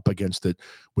he was up against it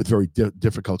with very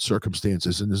difficult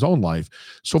circumstances in his own life.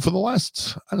 So for the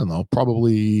last, I don't know,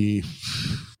 probably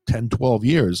 10, 12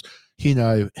 years, he and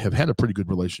I have had a pretty good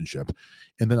relationship.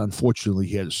 And then unfortunately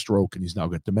he had a stroke and he's now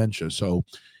got dementia. So,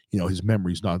 his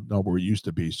memory's not where it used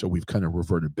to be. So we've kind of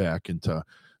reverted back into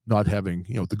not having,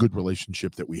 the good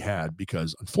relationship that we had,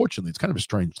 because unfortunately it's kind of a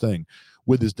strange thing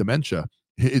with his dementia.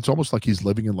 It's almost like he's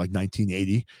living in like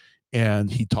 1980, and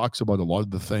he talks about a lot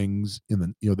of the things in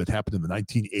the that happened in the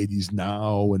 1980s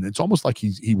now, and it's almost like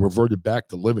he reverted back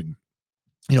to living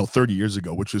 30 years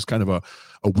ago, which is kind of a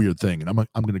weird thing. And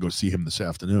I'm going to go see him this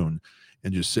afternoon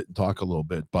and just sit and talk a little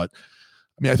bit. But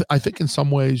I mean, I think in some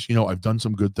ways, I've done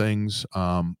some good things.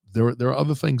 There are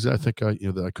other things that I think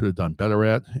that I could have done better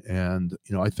at, and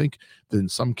I think that in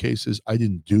some cases I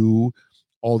didn't do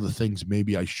all the things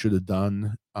maybe I should have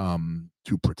done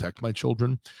to protect my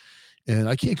children. And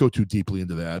I can't go too deeply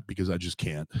into that because I just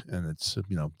can't. And it's,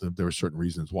 there are certain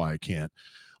reasons why I can't.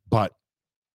 But,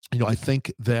 I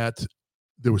think that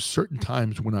there were certain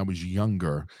times when I was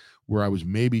younger where I was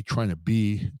maybe trying to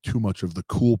be too much of the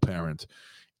cool parent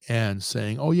and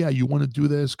saying, "Oh yeah, you want to do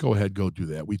this? Go ahead, go do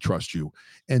that. We trust you."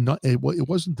 And it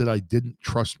wasn't that I didn't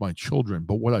trust my children,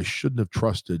 but what I shouldn't have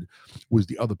trusted was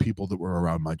the other people that were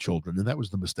around my children, and that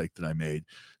was the mistake that I made.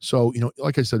 So,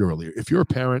 like I said earlier, if you're a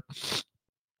parent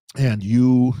and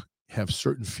you have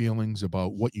certain feelings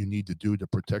about what you need to do to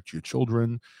protect your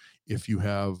children, if you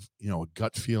have, a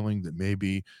gut feeling that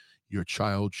maybe your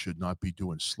child should not be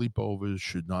doing sleepovers,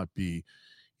 should not be,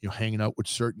 hanging out with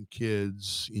certain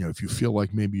kids, if you feel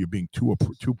like maybe you're being too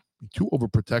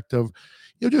overprotective,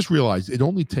 just realize it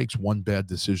only takes one bad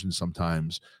decision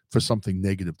sometimes for something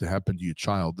negative to happen to your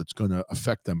child that's going to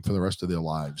affect them for the rest of their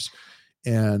lives.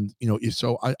 And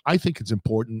so I think it's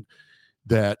important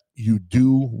that you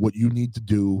do what you need to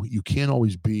do. You can't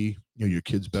always be, your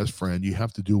kid's best friend. You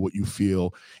have to do what you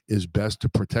feel is best to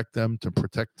protect them, to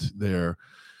protect their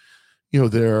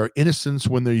innocence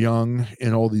when they're young,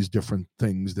 and all these different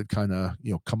things that kind of,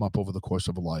 come up over the course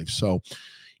of a life. So,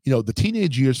 the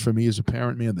teenage years for me as a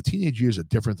parent, man, the teenage years are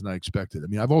different than I expected. I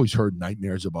mean, I've always heard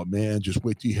nightmares about, man, just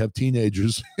wait till you have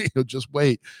teenagers, just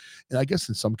wait. And I guess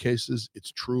in some cases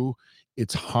it's true.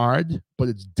 It's hard, but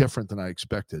it's different than I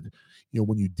expected.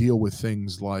 When you deal with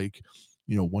things like,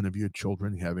 one of your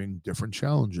children having different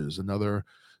challenges, another,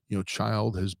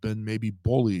 child has been maybe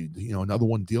bullied, another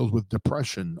one deals with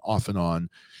depression off and on.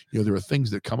 There are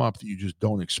things that come up that you just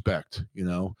don't expect,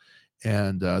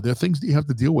 and there are things that you have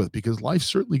to deal with, because life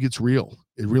certainly gets real.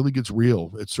 It really gets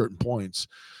real at certain points.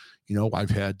 I've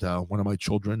had one of my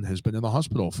children has been in the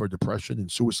hospital for depression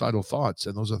and suicidal thoughts.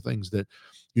 And those are things that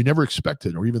you never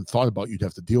expected or even thought about you'd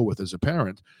have to deal with as a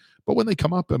parent. But when they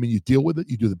come up, I mean, you deal with it,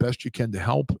 you do the best you can to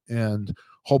help. And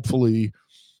hopefully,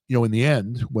 in the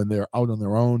end, when they're out on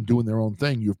their own, doing their own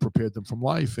thing, you've prepared them from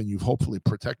life, and you've hopefully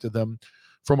protected them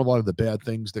from a lot of the bad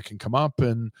things that can come up.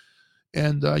 And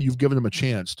you've given them a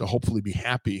chance to hopefully be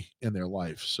happy in their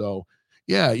life. So,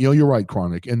 yeah, you're right,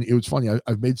 Chronic. And it was funny.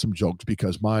 I've made some jokes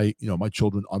because my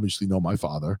children obviously know my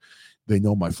father. They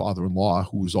know my father-in-law,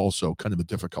 who is also kind of a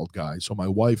difficult guy. So my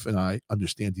wife and I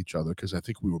understand each other, because I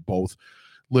think we were both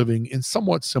living in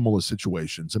somewhat similar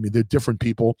situations. I mean, they're different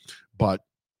people, but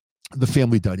the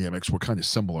family dynamics were kind of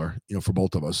similar, for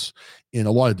both of us in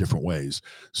a lot of different ways.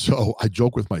 So I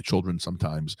joke with my children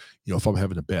sometimes, if I'm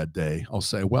having a bad day, I'll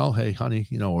say, well, hey, honey,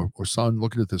 or son,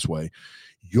 look at it this way.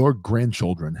 Your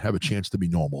grandchildren have a chance to be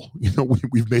normal.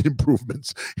 We've made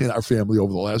improvements in our family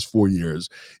over the last 4 years.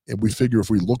 And we figure if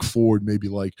we look forward, maybe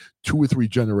like 2 or 3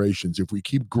 generations, if we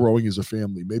keep growing as a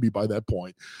family, maybe by that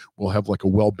point, we'll have like a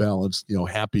well-balanced,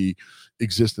 happy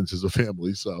existence as a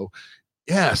family. So,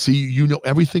 yeah, see,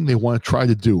 everything they want to try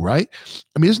to do, right?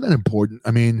 I mean, isn't that important? I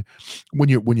mean, when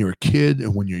you're a kid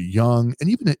and when you're young, and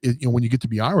even when you get to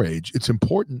be our age, it's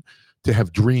important to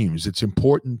have dreams. It's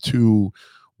important to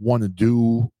want to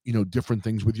do different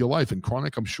things with your life. And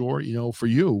Chronic, I'm sure for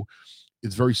you,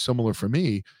 it's very similar for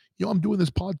me. I'm doing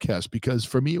this podcast because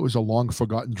for me it was a long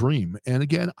forgotten dream. And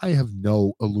again, I have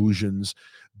no illusions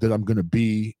that I'm going to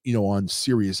be on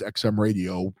Sirius XM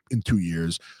radio in 2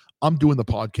 years. I'm doing the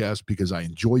podcast because I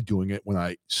enjoy doing it. When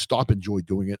I stop enjoy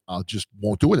doing it, I'll just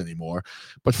won't do it anymore.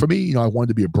 But for me, I wanted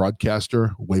to be a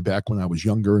broadcaster way back when I was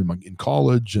younger in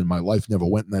college, and my life never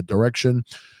went in that direction.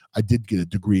 I did get a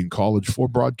degree in college for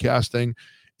broadcasting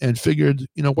and figured,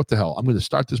 what the hell? I'm going to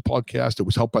start this podcast. It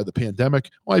was helped by the pandemic.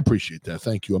 Well, I appreciate that.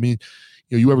 Thank you. I mean,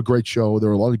 you have a great show. There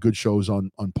are a lot of good shows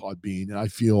on Podbean, and I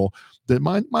feel that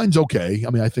mine's okay. I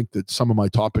mean, I think that some of my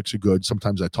topics are good.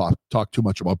 Sometimes I talk too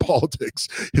much about politics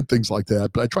and things like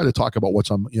that, but I try to talk about what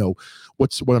I'm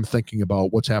thinking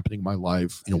about, what's happening in my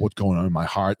life, what's going on in my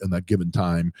heart in that given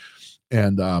time.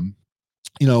 And I'm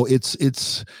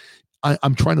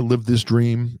trying to live this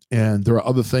dream, and there are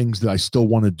other things that I still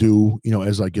want to do,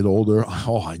 as I get older.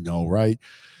 Oh, I know, right?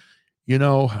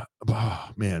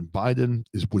 Man, Biden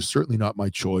was certainly not my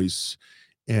choice.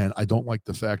 And I don't like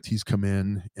the fact he's come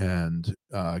in and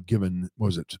given, what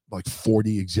was it, like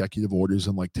 40 executive orders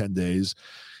in like 10 days.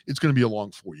 It's going to be a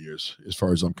long 4 years as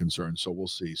far as I'm concerned. So we'll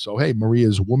see. So, hey,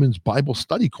 Maria's Women's Bible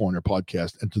Study Corner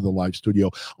podcast entered the live studio.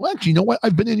 Well, actually, you know what?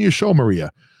 I've been in your show,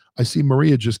 Maria. I see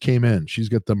Maria just came in. She's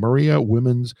got the Maria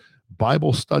Women's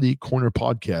Bible Study Corner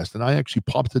podcast. And I actually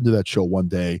popped into that show one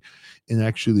day and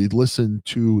actually listened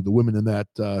to the women in that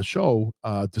show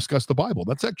discuss the Bible.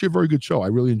 That's actually a very good show. I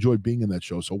really enjoyed being in that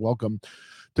show. So welcome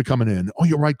to coming in. Oh,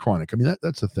 you're right, Chronic. I mean,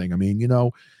 that's the thing. I mean,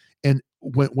 and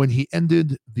when he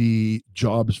ended the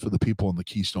jobs for the people in the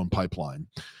Keystone Pipeline,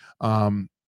 those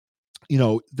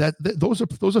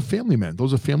are family men.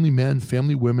 Those are family men,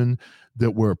 family women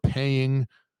that were paying.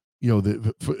 They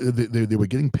were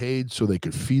getting paid so they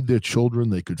could feed their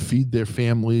children, they could feed their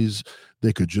families,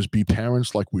 they could just be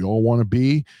parents like we all want to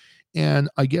be. And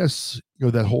I guess,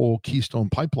 that whole Keystone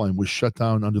Pipeline was shut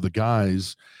down under the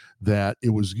guise that it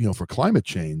was, for climate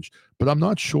change. But I'm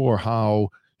not sure how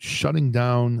shutting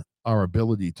down our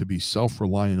ability to be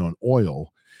self-reliant on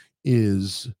oil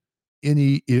is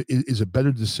a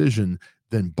better decision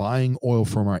than buying oil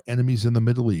from our enemies in the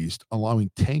Middle East,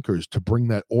 allowing tankers to bring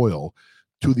that oil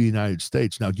to the United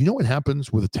States. Now, do you know what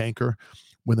happens with a tanker?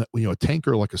 When a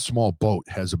tanker, like a small boat,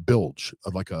 has a bilge,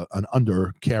 like an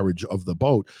undercarriage of the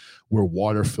boat where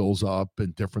water fills up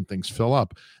and different things fill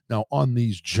up. Now, on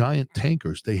these giant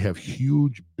tankers, they have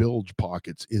huge bilge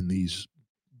pockets in these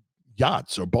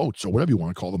yachts or boats or whatever you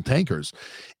want to call them, tankers.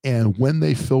 And when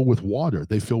they fill with water,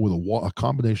 they fill with a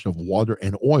combination of water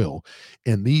and oil.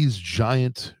 And these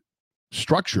giant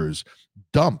structures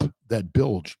dump that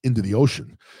bilge into the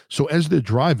ocean. So as they're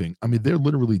driving, I mean, they're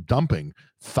literally dumping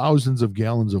thousands of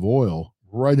gallons of oil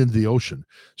right into the ocean.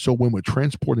 So when we're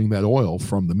transporting that oil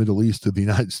from the Middle East to the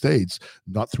United States,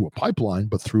 not through a pipeline,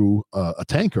 but through a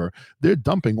tanker, they're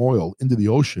dumping oil into the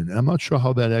ocean. And I'm not sure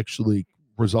how that actually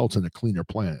results in a cleaner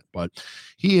planet, but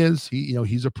he's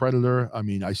a predator. I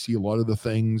mean, I see a lot of the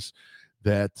things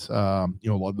that, a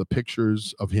lot of the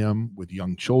pictures of him with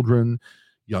young children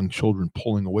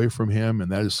pulling away from him. And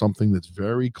that is something that's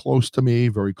very close to me,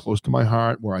 very close to my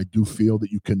heart, where I do feel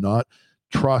that you cannot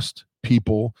trust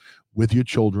people with your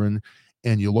children.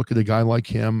 And you look at a guy like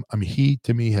him, I mean, he,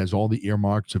 to me, has all the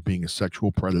earmarks of being a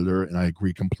sexual predator. And I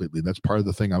agree completely. That's part of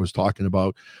the thing I was talking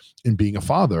about in being a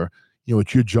father.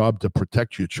 It's your job to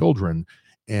protect your children.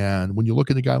 And when you look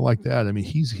at a guy like that, I mean,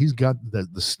 he's got the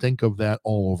stink of that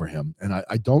all over him. And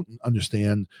I don't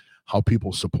understand how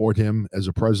people support him as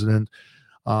a president.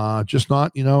 Just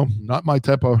not my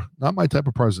type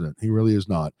of president. He really is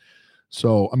not.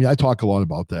 So, I mean, I talk a lot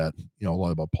about that, a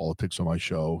lot about politics on my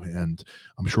show, and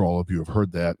I'm sure all of you have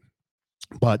heard that.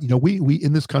 But, we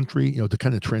in this country, to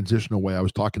kind of transition away, I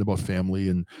was talking about family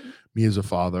and me as a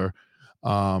father.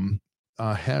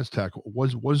 Hashtag,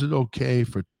 was it okay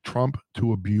for Trump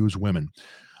to abuse women?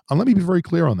 Let me be very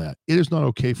clear on that. It is not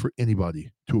okay for anybody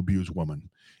to abuse women.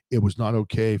 It was not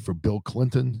okay for Bill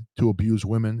Clinton to abuse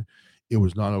women. It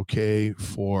was not okay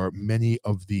for many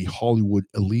of the Hollywood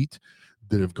elite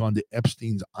that have gone to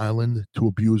Epstein's Island to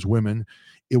abuse women.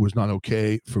 It was not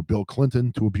okay for Bill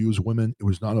Clinton to abuse women. It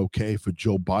was not okay for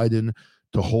Joe Biden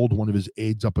to hold one of his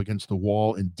aides up against the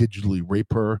wall and digitally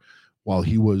rape her while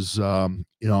he was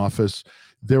in office.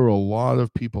 There are a lot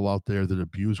of people out there that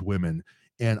abuse women.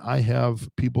 And I have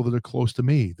people that are close to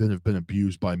me that have been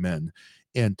abused by men.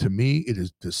 And to me, it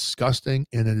is disgusting,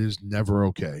 and it is never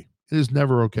okay. It is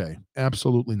never okay.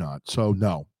 Absolutely not. So,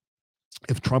 no.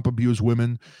 If Trump abused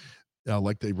women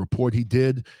like they report he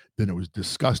did, then it was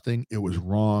disgusting, it was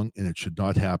wrong, and it should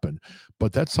not happen.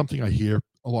 But that's something I hear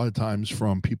a lot of times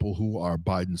from people who are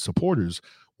Biden supporters.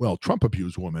 Well, Trump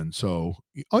abused women. So,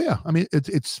 oh, yeah. I mean, it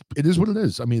is what it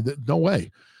is. I mean, no way.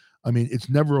 I mean, it's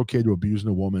never okay to abuse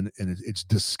a woman, and it's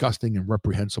disgusting and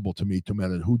reprehensible to me, no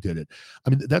matter who did it.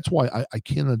 I mean, that's why I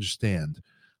can't understand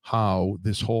how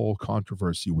this whole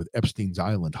controversy with Epstein's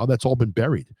Island, how that's all been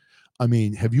buried. I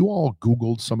mean, have you all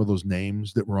Googled some of those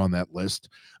names that were on that list?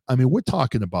 I mean, we're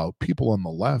talking about people on the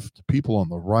left, people on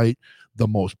the right, the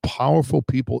most powerful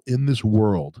people in this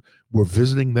world were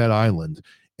visiting that island.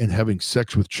 and having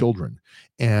sex with children.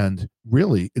 And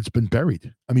really, it's been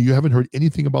buried. I mean, you haven't heard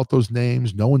anything about those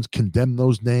names. No one's condemned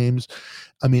those names.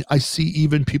 I mean, I see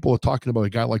even people are talking about a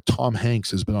guy like Tom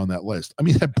Hanks has been on that list. I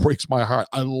mean, that breaks my heart.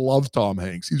 I love Tom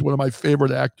Hanks. He's one of my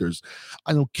favorite actors.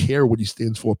 I don't care what he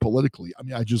stands for politically. I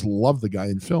mean, I just love the guy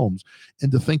in films.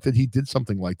 And to think that he did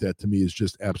something like that to me is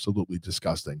just absolutely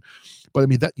disgusting. But I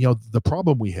mean, that, the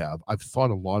problem we have, I've thought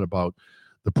a lot about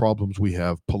the problems we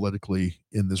have politically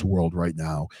in this world right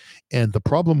now. And the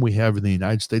problem we have in the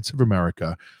United States of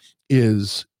America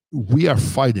is we are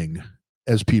fighting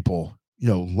as people,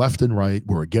 left and right.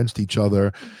 We're against each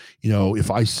other. If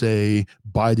I say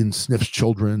Biden sniffs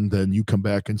children, then you come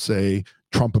back and say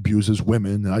Trump abuses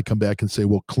women. And I come back and say,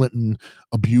 well, Clinton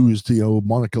abused,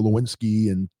 Monica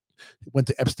Lewinsky and went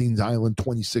to Epstein's Island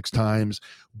 26 times.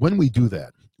 When we do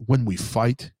that, when we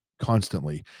fight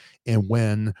constantly, and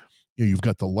when you've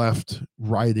got the left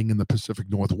rioting in the Pacific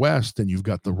Northwest and you've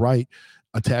got the right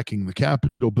attacking the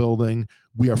Capitol building,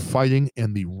 we are fighting,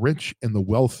 and the rich and the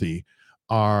wealthy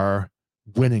are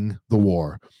winning the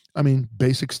war. I mean,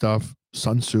 basic stuff,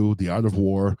 Sun Tzu, The Art of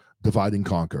War, divide and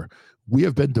conquer. We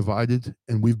have been divided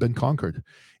and we've been conquered.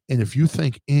 And if you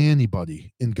think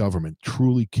anybody in government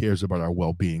truly cares about our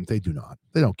well-being, they do not.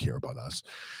 They don't care about us.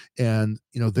 And,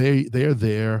 they are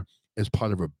there as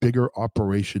part of a bigger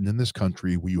operation in this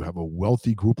country where you have a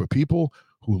wealthy group of people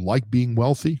who like being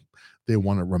wealthy. They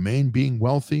want to remain being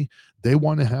wealthy. They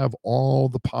want to have all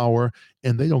the power,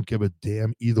 and they don't give a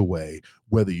damn either way,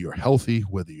 whether you're healthy,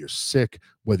 whether you're sick,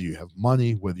 whether you have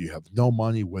money, whether you have no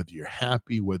money, whether you're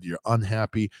happy, whether you're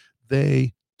unhappy.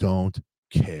 They don't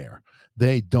care.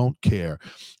 They don't care.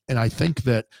 And I think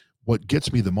that what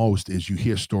gets me the most is you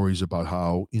hear stories about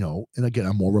how, and again,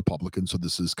 I'm more Republican, so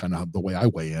this is kind of the way I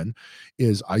weigh in,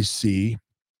 is I see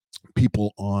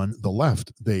people on the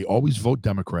left, they always vote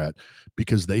Democrat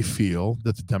because they feel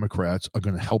that the Democrats are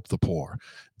going to help the poor.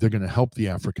 They're going to help the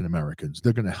African Americans.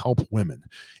 They're going to help women.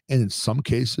 And in some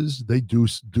cases, they do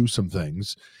some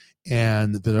things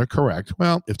and that are correct.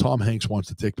 Well, if Tom Hanks wants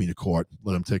to take me to court,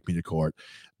 let him take me to court.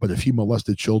 But if he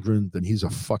molested children, then he's a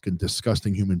fucking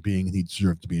disgusting human being and he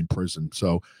deserves to be in prison.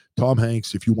 So, Tom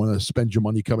Hanks, if you want to spend your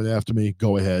money coming after me,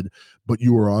 go ahead. But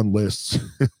you were on lists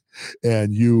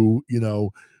and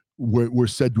we're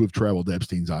said to have traveled to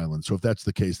Epstein's Island. So if that's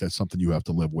the case, that's something you have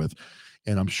to live with.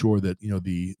 And I'm sure that,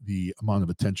 the amount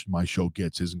of attention my show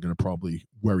gets isn't going to probably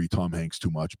worry Tom Hanks too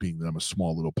much, being that I'm a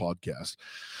small little podcast.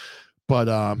 But,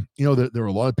 there are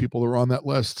a lot of people that are on that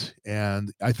list,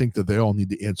 and I think that they all need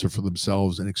to answer for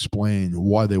themselves and explain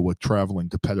why they were traveling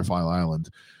to Pedophile Island.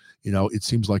 It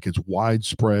seems like it's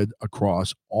widespread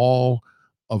across all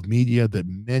of media that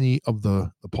many of the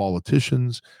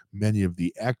politicians, many of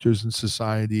the actors in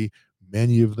society,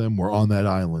 many of them were on that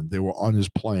island. They were on his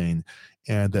plane,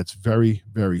 and that's very,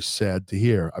 very sad to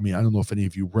hear. I mean, I don't know if any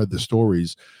of you read the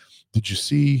stories. Did you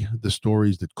see the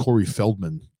stories that Corey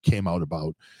Feldman came out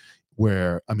about?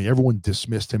 Where, I mean, everyone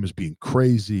dismissed him as being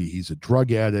crazy. He's a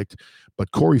drug addict.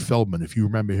 But Corey Feldman, if you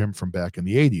remember him from back in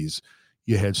the 80s,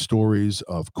 you had stories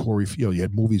of Corey, you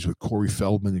had movies with Corey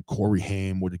Feldman and Corey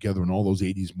Haim were together in all those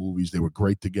 80s movies. They were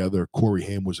great together. Corey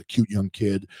Haim was a cute young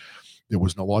kid. There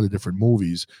was a lot of different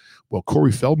movies. Well,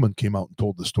 Corey Feldman came out and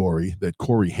told the story that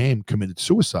Corey Haim committed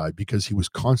suicide because he was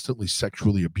constantly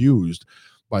sexually abused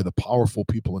by the powerful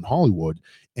people in Hollywood.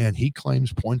 And he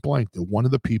claims point blank that one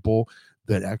of the people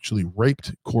that actually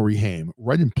raped Corey Haim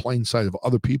right in plain sight of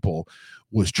other people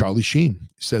was Charlie Sheen.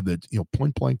 He said that,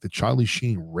 point blank, that Charlie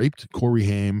Sheen raped Corey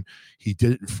Haim. He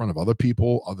did it in front of other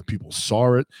people. Other people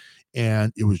saw it,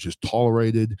 and it was just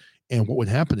tolerated. And what would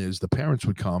happen is the parents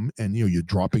would come and, you're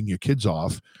dropping your kids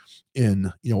off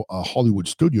in, a Hollywood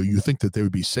studio. You think that they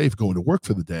would be safe going to work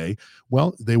for the day.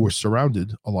 Well, they were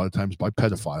surrounded a lot of times by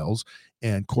pedophiles.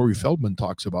 And Corey Feldman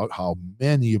talks about how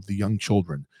many of the young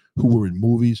children who were in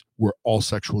movies were all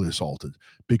sexually assaulted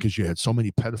because you had so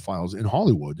many pedophiles in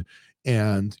Hollywood.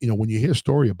 And, when you hear a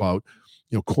story about,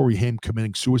 Corey Haim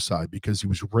committing suicide because he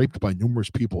was raped by numerous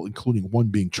people, including one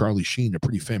being Charlie Sheen, a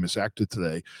pretty famous actor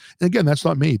today. And again, that's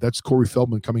not me. That's Corey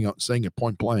Feldman coming out and saying it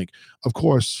point blank. Of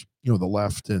course, the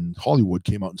left and Hollywood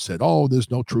came out and said, oh, there's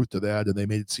no truth to that. And they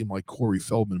made it seem like Corey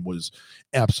Feldman was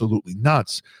absolutely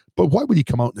nuts. But why would he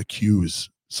come out and accuse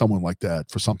someone like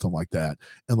that for something like that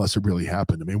unless it really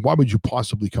happened? I mean, why would you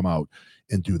possibly come out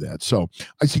and do that? So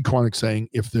I see Chronic saying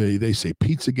if they say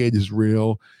Pizzagate is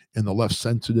real and the left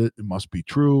censored it, it must be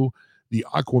true. The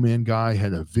Aquaman guy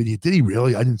had a video. Did he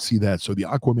really? I didn't see that. So the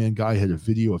Aquaman guy had a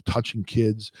video of touching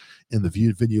kids and the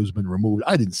video's been removed.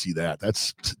 I didn't see that.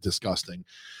 That's disgusting.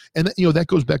 And that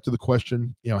goes back to the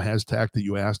question, hashtag that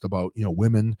you asked about,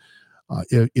 women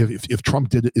If Trump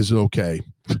did it, is it okay?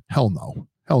 Hell no.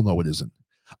 Hell no, it isn't.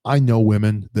 I know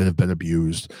women that have been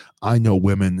abused. I know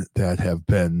women that have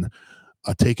been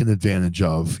taken advantage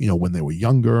of, when they were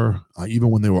younger,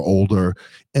 even when they were older,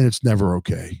 and it's never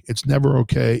okay. It's never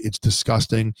okay. It's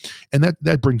disgusting, and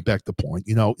that brings back the point.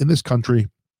 In this country,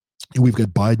 we've got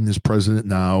Biden as president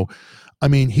now. I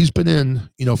mean, he's been in,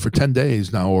 for 10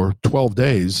 days now or 12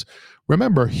 days.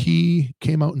 Remember, he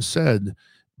came out and said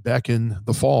back in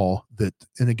the fall that,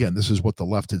 and again, this is what the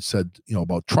left had said,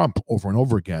 about Trump over and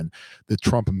over again, that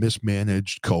Trump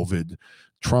mismanaged COVID.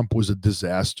 Trump was a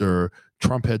disaster.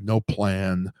 Trump had no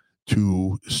plan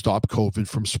to stop COVID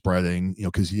from spreading,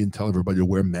 because he didn't tell everybody to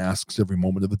wear masks every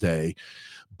moment of the day.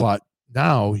 But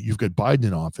now you've got Biden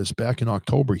in office. Back in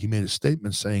October, he made a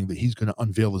statement saying that he's going to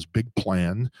unveil his big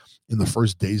plan in the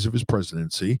first days of his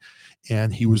presidency,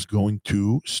 and he was going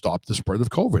to stop the spread of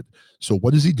COVID. So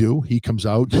what does he do? He comes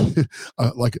out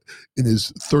like in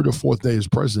his third or fourth day as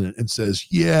president and says,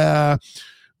 yeah,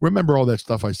 remember all that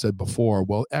stuff I said before?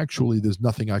 Well, actually, there's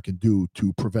nothing I can do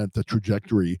to prevent the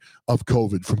trajectory of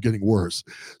COVID from getting worse.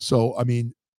 So, I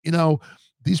mean,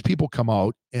 these people come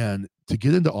out and to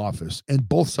get into office, and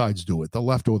both sides do it, the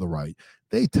left or the right.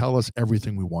 They tell us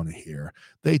everything we want to hear.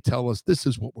 They tell us this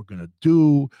is what we're going to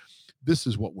do. This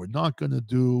is what we're not going to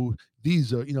do.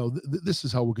 These are, this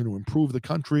is how we're going to improve the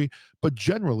country. But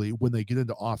generally, when they get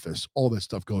into office, all that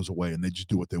stuff goes away and they just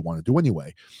do what they want to do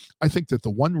anyway. I think that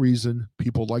the one reason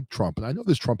people like Trump, and I know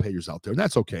there's Trump haters out there, and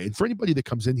that's okay. And for anybody that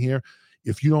comes in here,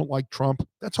 if you don't like Trump,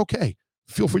 that's okay.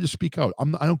 Feel free to speak out.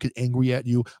 I don't get angry at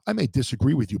you. I may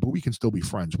disagree with you, but we can still be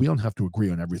friends. We don't have to agree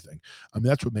on everything. I mean,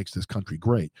 that's what makes this country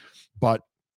great. But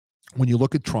when you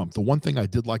look at Trump, the one thing I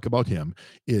did like about him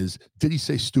is, did he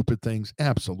say stupid things?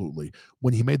 Absolutely.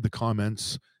 When he made the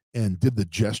comments and did the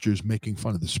gestures making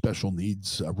fun of the special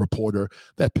needs reporter,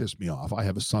 that pissed me off. I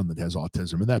have a son that has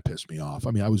autism, and that pissed me off.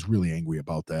 I mean, I was really angry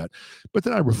about that. But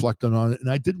then I reflected on it,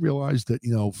 and I did realize that,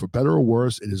 for better or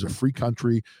worse, it is a free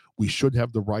country. We should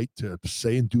have the right to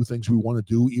say and do things we want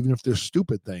to do, even if they're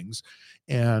stupid things.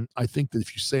 And I think that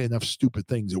if you say enough stupid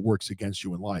things, it works against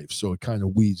you in life. So it kind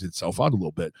of weeds itself out a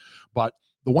little bit. But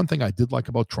the one thing I did like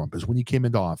about Trump is when he came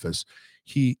into office,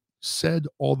 he said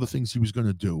all the things he was going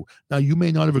to do. Now, you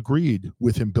may not have agreed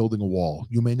with him building a wall.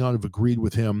 You may not have agreed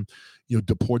with him,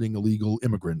 deporting illegal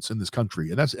immigrants in this country,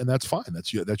 and that's fine.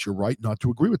 That's your right not to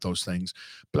agree with those things.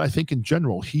 But I think in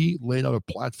general, he laid out a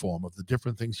platform of the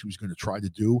different things he was going to try to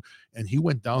do, and he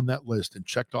went down that list and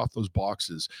checked off those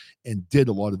boxes and did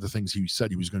a lot of the things he said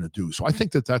he was going to do. So I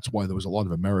think that that's why there was a lot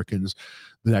of Americans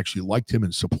that actually liked him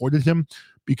and supported him,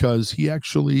 because he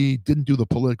actually didn't do the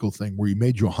political thing where he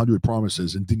made you 100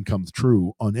 promises and didn't come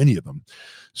true on any of them.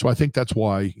 So I think that's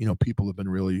why, people have been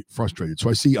really frustrated. So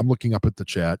I'm looking up at the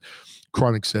chat.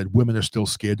 Chronic said women are still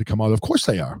scared to come out. Of course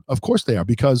they are. Of course they are,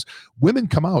 because women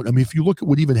come out. I mean, if you look at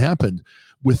what even happened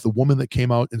with the woman that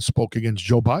came out and spoke against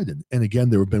Joe Biden, and again,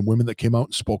 there have been women that came out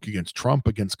and spoke against Trump,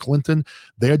 against Clinton,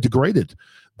 they are degraded.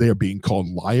 They are being called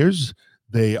liars.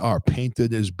 They are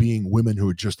painted as being women who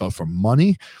are just out for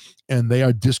money, and they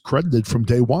are discredited from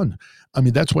day one. I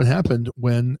mean, that's what happened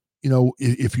when,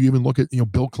 if you even look at,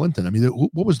 Bill Clinton. I mean,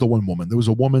 what was the one woman? There was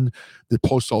a woman that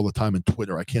posts all the time on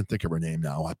Twitter. I can't think of her name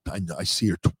now. I see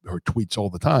her tweets all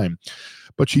the time,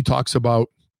 but she talks about,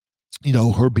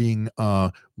 her being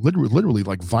literally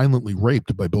like violently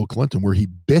raped by Bill Clinton, where he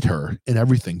bit her and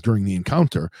everything during the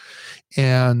encounter.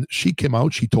 And she came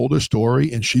out, she told her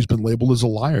story, and she's been labeled as a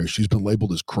liar. She's been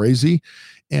labeled as crazy.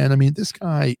 And I mean, this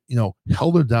guy,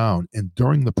 held her down, and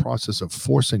during the process of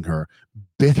forcing her,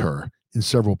 bit her in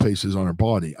several places on her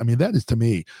body. I mean, that is, to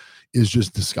me, is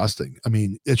just disgusting. I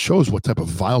mean, it shows what type of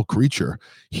vile creature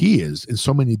he is, and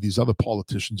so many of these other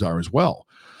politicians are as well.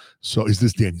 So is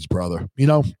this Danny's brother?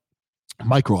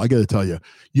 Michael, I got to tell you,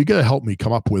 you got to help me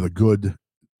come up with a good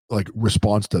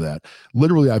response to that.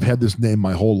 Literally, I've had this name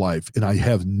my whole life, and I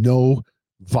have no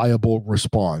viable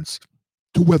response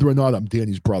to whether or not I'm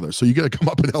Danny's brother. So you got to come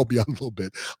up and help me out a little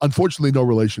bit. Unfortunately, no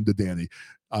relation to Danny.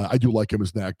 I do like him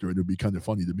as an actor, and it'd be kind of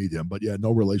funny to meet him, but yeah, no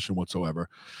relation whatsoever.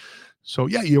 So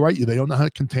yeah, you're right. They don't know how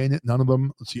to contain it. None of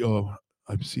them. Let's see. Oh,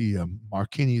 I see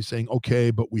Markini saying,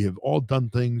 okay, but we have all done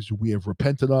things we have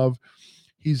repented of.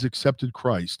 He's accepted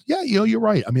Christ. Yeah, you're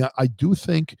right. I mean, I do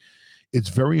think it's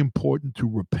very important to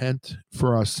repent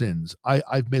for our sins.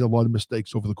 I've made a lot of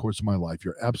mistakes over the course of my life.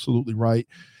 You're absolutely right.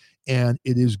 And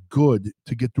it is good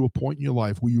to get to a point in your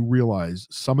life where you realize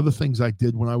some of the things I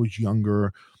did when I was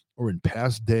younger or in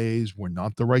past days were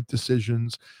not the right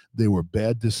decisions. They were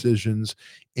bad decisions.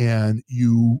 And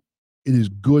it is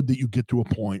good that you get to a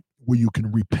point where you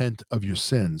can repent of your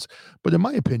sins. But in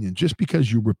my opinion, just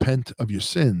because you repent of your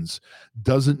sins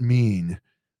doesn't mean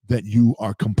that you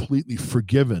are completely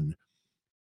forgiven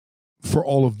for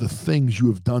all of the things you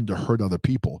have done to hurt other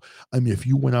people. I mean, if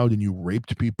you went out and you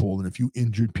raped people, and if you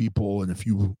injured people, and if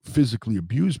you physically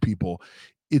abused people,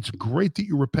 it's great that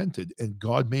you repented and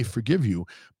God may forgive you,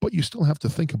 but you still have to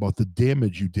think about the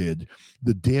damage you did,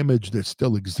 the damage that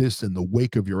still exists in the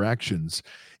wake of your actions.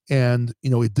 And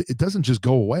it doesn't just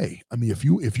go away. I mean, if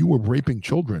you were raping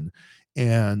children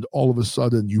and all of a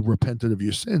sudden you repented of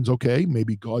your sins, okay,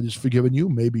 maybe God has forgiven you,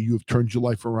 maybe you've turned your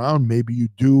life around, maybe you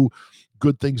do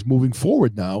good things moving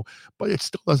forward now, but it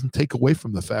still doesn't take away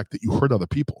from the fact that you hurt other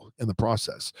people in the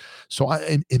process. So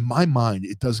in my mind,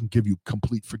 it doesn't give you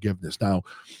complete forgiveness. Now,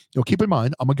 keep in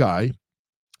mind, I'm a guy.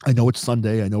 I know it's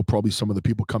Sunday. I know probably some of the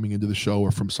people coming into the show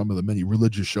are from some of the many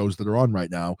religious shows that are on right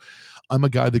now. I'm a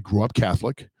guy that grew up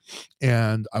Catholic,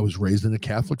 and I was raised in a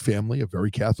Catholic family, a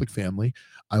very Catholic family.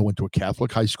 I went to a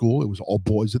Catholic high school. It was all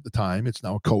boys at the time. It's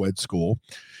now a co-ed school.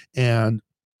 And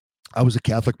I was a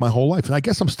Catholic my whole life, and I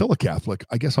guess I'm still a Catholic.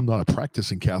 I guess I'm not a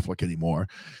practicing Catholic anymore.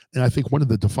 And I think one of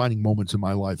the defining moments in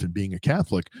my life in being a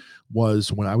Catholic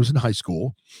was when I was in high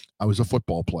school. I was a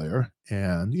football player,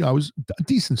 and I was a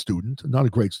decent student, not a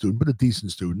great student, but a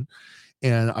decent student.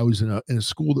 And I was in a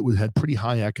school that had pretty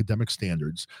high academic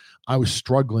standards. I was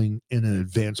struggling in an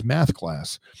advanced math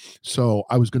class, so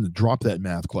I was going to drop that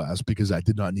math class because I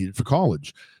did not need it for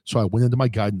college. So I went into my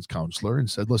guidance counselor and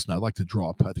said, "Listen, I'd like to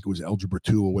drop. I think it was algebra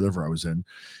 2 or whatever I was in.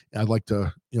 And I'd like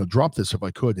to, drop this if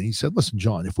I could." And he said, "Listen,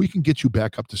 John, if we can get you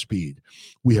back up to speed,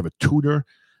 we have a tutor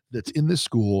that's in this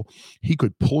school. He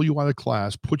could pull you out of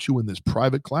class, put you in this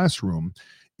private classroom,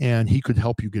 and he could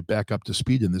help you get back up to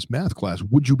speed in this math class.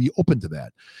 Would you be open to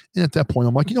that?" And at that point,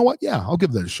 I'm like, you know what? Yeah, I'll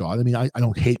give that a shot. I mean, I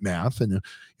don't hate math, and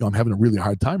I'm having a really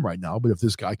hard time right now. But if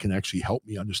this guy can actually help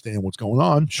me understand what's going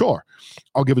on, sure,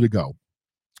 I'll give it a go.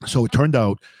 So it turned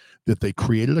out that they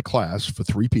created a class for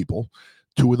 3 people.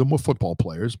 2 of them were football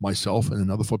players, myself and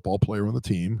another football player on the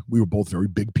team. We were both very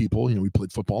big people. We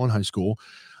played football in high school.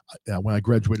 When I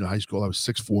graduated high school, I was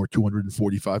 6'4",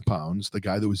 245 pounds. The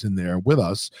guy that was in there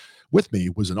with me,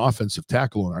 was an offensive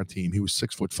tackle on our team. He was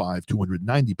 6'5",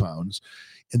 290 pounds.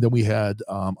 And then we had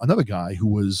another guy who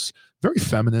was very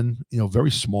feminine,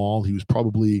 very small. He was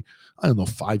probably, I don't know,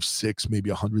 5'6",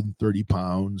 maybe 130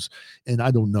 pounds. And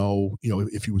I don't know,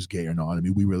 if he was gay or not. I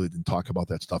mean, we really didn't talk about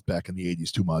that stuff back in the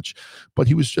 80s too much. But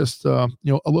he was just, a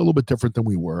little bit different than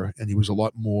we were. And he was a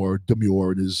lot more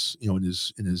demure in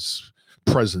his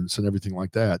presence and everything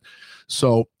like that.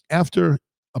 So after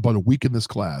about a week in this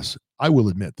class, I will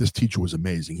admit this teacher was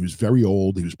amazing. He was very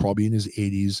old. He was probably in his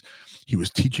 80s. He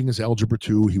was teaching us algebra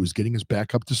 2. He was getting us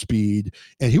back up to speed,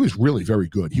 and he was really very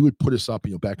good. He would put us up,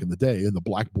 back in the day in the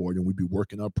blackboard, and we'd be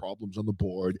working out problems on the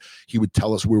board. He would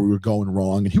tell us where we were going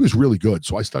wrong, and he was really good.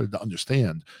 So I started to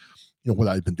understand what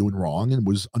I'd been doing wrong, and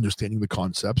was understanding the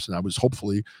concepts, and I was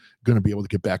hopefully going to be able to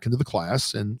get back into the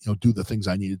class and do the things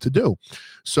I needed to do.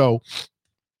 So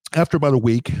after about a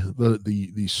week,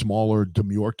 the smaller,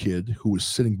 demure kid who was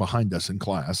sitting behind us in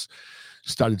class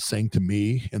started saying to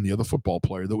me and the other football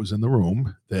player that was in the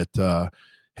room that,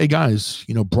 "Hey guys,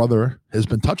 brother has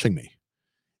been touching me."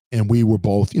 And we were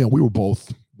both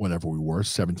whatever we were,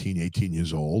 17, 18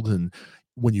 years old. And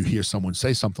when you hear someone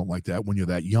say something like that, when you're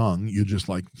that young, you're just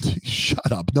like,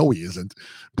 "Shut up. No, he isn't.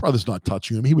 Brother's not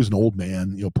touching him." He was an old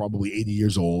man, probably 80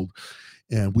 years old.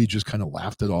 And we just kind of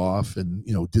laughed it off and,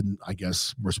 didn't, I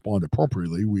guess, respond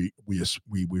appropriately. We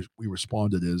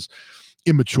responded as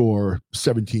immature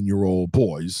 17-year-old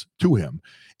boys to him.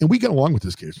 And we got along with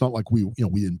this kid. It's not like we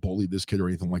didn't bully this kid or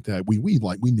anything like that. We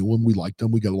knew him, we liked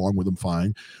him, we got along with him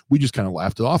fine. We just kind of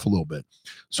laughed it off a little bit.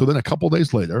 So then a couple of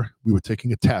days later, we were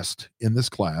taking a test in this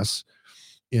class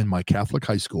in my Catholic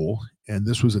high school. And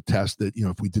this was a test that,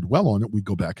 if we did well on it, we'd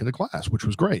go back into class, which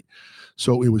was great.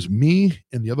 So it was me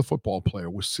and the other football player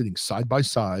was sitting side by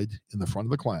side in the front of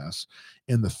the class.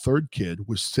 And the third kid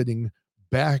was sitting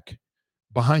back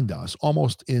behind us,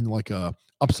 almost in like a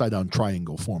upside down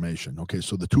triangle formation. Okay.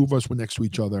 So the 2 of us were next to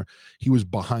each other. He was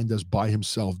behind us by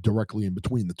himself, directly in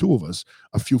between the 2 of us,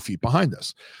 a few feet behind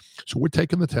us. So we're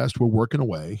taking the test, we're working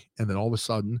away. And then all of a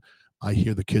sudden I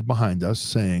hear the kid behind us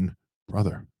saying,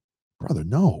 brother,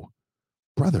 no.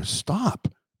 Brother, stop.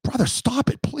 Brother, stop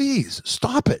it, please.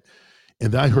 Stop it.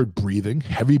 And then I heard breathing,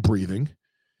 heavy breathing.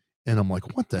 And I'm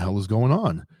like, what the hell is going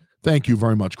on? Thank you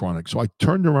very much, Chronic. So I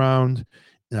turned around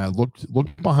and I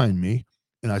looked behind me,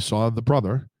 and I saw the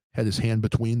brother had his hand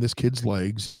between this kid's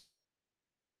legs,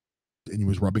 and he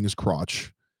was rubbing his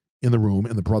crotch in the room,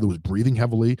 and the brother was breathing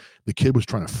heavily. The kid was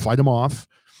trying to fight him off,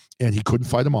 and he couldn't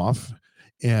fight him off.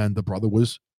 And the brother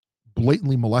was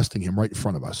blatantly molesting him right in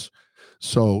front of us.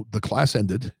 So the class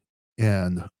ended,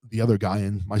 and the other guy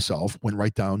and myself went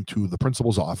right down to the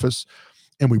principal's office,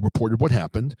 and we reported what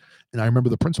happened. And I remember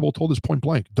the principal told us point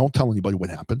blank, don't tell anybody what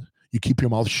happened. You keep your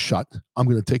mouth shut. I'm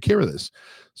going to take care of this.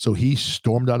 So he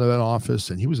stormed out of that office,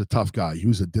 and he was a tough guy. He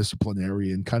was a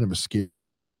disciplinarian, kind of a scary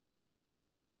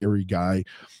guy.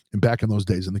 And back in those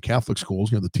days in the Catholic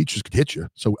schools, the teachers could hit you.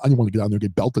 So I didn't want to get down there and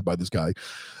get belted by this guy.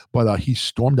 But he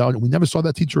stormed out, and we never saw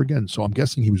that teacher again. So I'm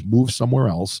guessing he was moved somewhere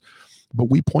else. But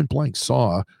we point blank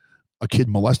saw a kid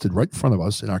molested right in front of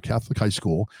us in our Catholic high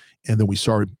school. And then we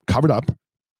saw it covered up.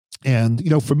 And,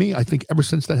 for me, I think ever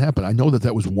since that happened, I know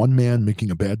that was one man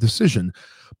making a bad decision,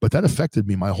 but that affected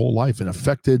me my whole life and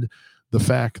affected the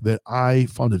fact that I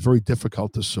found it very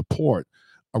difficult to support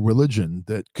a religion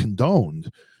that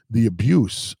condoned the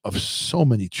abuse of so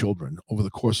many children over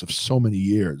the course of so many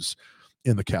years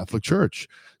in the Catholic Church.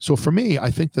 So for me,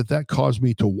 I think that caused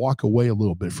me to walk away a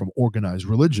little bit from organized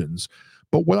religions.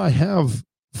 But what I have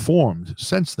formed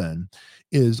since then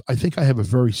is I think I have a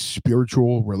very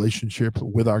spiritual relationship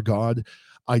with our God.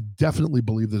 I definitely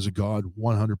believe there's a God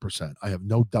 100%. I have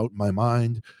no doubt in my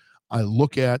mind. I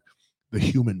look at the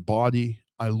human body.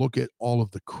 I look at all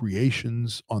of the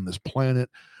creations on this planet.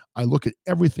 I look at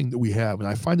everything that we have, and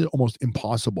I find it almost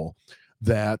impossible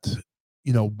that,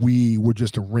 we were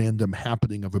just a random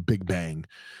happening of a big bang.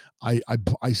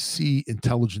 I see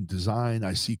intelligent design,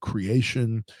 I see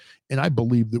creation, and I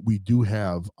believe that we do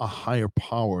have a higher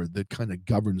power that kind of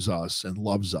governs us and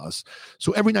loves us.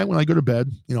 So every night when I go to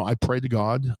bed, I pray to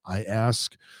God. I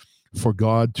ask for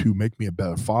God to make me a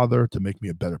better father, to make me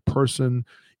a better person.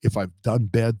 If I've done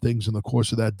bad things in the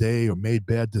course of that day or made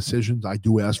bad decisions, I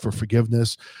do ask for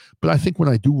forgiveness. But I think when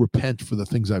I do repent for the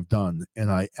things I've done and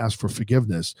I ask for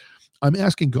forgiveness, I'm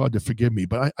asking God to forgive me,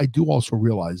 but I do also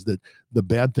realize that the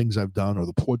bad things I've done or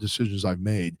the poor decisions I've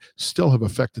made still have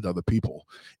affected other people,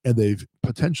 and they've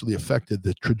potentially affected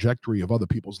the trajectory of other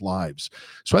people's lives.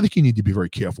 So I think you need to be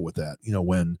very careful with that,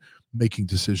 when making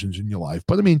decisions in your life.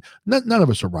 But I mean, none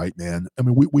of us are right, man. I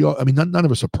mean, we all, none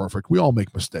of us are perfect. We all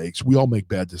make mistakes. We all make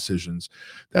bad decisions.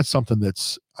 That's something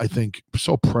that's, I think,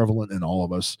 so prevalent in all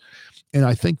of us. And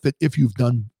I think that if you've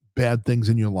done bad things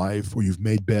in your life or you've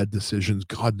made bad decisions,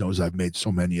 God knows I've made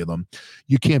so many of them,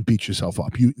 you can't beat yourself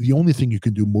up. The only thing you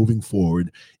can do moving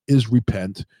forward is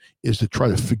repent, is to try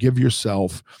to forgive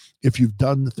yourself. If you've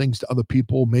done things to other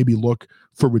people, maybe look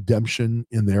for redemption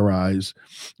in their eyes.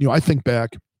 I think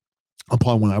back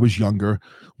upon when I was younger,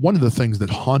 one of the things that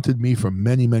haunted me for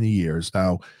many, many years.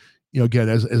 Now, again,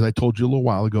 as I told you a little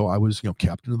while ago, I was,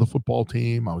 captain of the football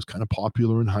team. I was kind of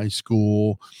popular in high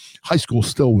school. High school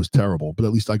still was terrible, but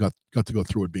at least I got to go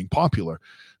through it being popular.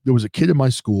 There was a kid in my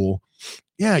school.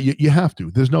 Yeah, you have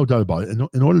to. There's no doubt about it.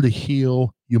 In order to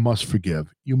heal, you must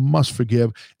forgive. You must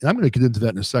forgive. And I'm going to get into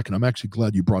that in a second. I'm actually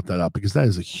glad you brought that up because that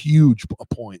is a huge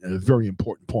point and a very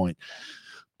important point.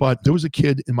 But there was a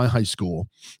kid in my high school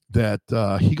that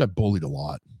he got bullied a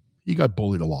lot. He got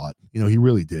bullied a lot. He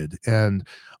really did. And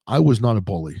I was not a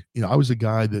bully. I was a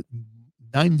guy that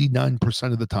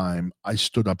 99% of the time I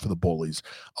stood up for the bullies.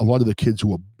 A lot of the kids who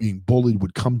were being bullied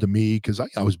would come to me because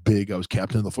I was big. I was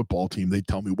captain of the football team. They'd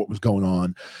tell me what was going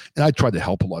on. And I tried to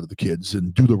help a lot of the kids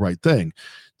and do the right thing.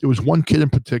 There was one kid in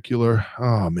particular.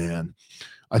 Oh, man.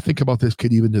 I think about this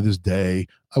kid even to this day.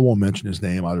 I won't mention his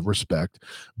name out of respect,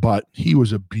 but he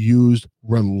was abused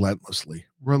relentlessly.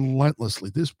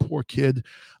 This poor kid,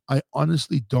 I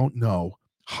honestly don't know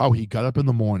how he got up in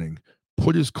the morning,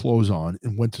 put his clothes on,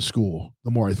 and went to school.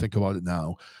 The more I think about it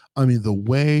now, I mean, the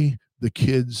way the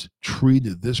kids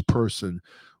treated this person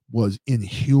was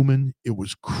inhuman. It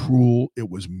was cruel. It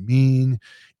was mean.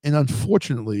 And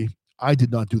unfortunately, I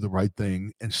did not do the right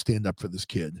thing and stand up for this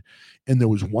kid. And there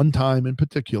was one time in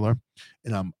particular,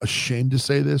 and I'm ashamed to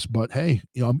say this, but hey,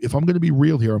 if I'm going to be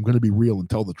real here, I'm going to be real and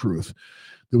tell the truth.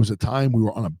 There was a time we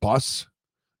were on a bus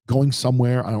going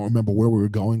somewhere. I don't remember where we were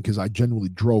going because I generally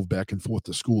drove back and forth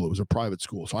to school. It was a private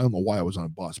school, so I don't know why I was on a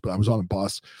bus, but I was on a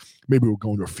bus. Maybe we were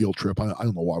going to a field trip. I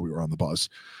don't know why we were on the bus.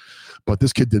 But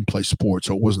this kid didn't play sports,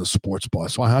 so it wasn't a sports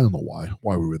bus. So I don't know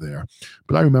why we were there.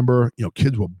 But I remember,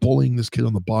 kids were bullying this kid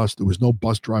on the bus. There was no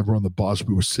bus driver on the bus.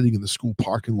 We were sitting in the school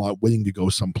parking lot waiting to go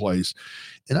someplace.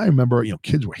 And I remember,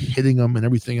 kids were hitting him and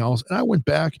everything else. And I went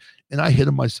back and I hit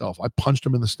him myself. I punched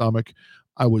him in the stomach.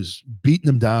 I was beating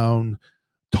him down,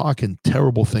 talking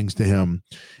terrible things to him.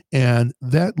 And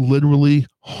that literally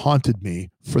haunted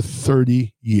me for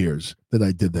 30 years that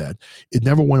I did that. It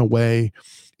never went away.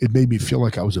 It made me feel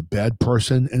like I was a bad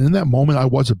person. And in that moment, I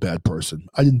was a bad person.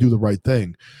 I didn't do the right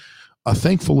thing.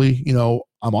 Thankfully,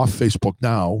 I'm off Facebook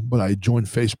now, but I joined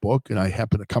Facebook and I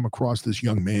happened to come across this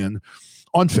young man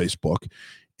on Facebook.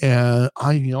 And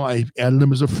I added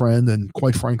him as a friend, and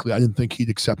quite frankly, I didn't think he'd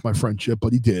accept my friendship,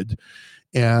 but he did.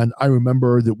 And I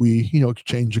remember that we,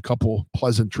 exchanged a couple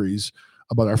pleasantries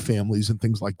about our families and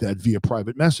things like that via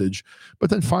private message. But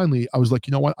then finally, I was like,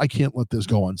 you know what? I can't let this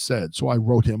go unsaid. So I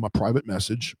wrote him a private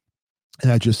message,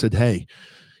 and I just said, hey,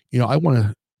 I want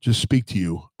to just speak to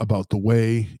you about the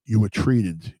way you were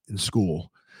treated in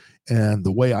school and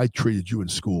the way I treated you in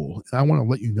school. And I want to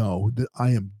let you know that I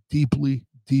am deeply,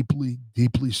 deeply,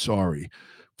 deeply sorry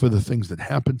for the things that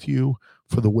happened to you,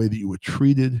 for the way that you were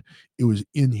treated. It was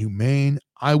inhumane.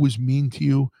 I was mean to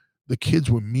you. The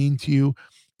kids were mean to you.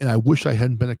 And I wish I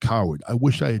hadn't been a coward. I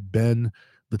wish I had been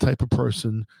the type of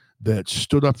person that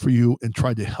stood up for you and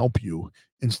tried to help you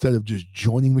instead of just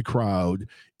joining the crowd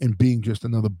and being just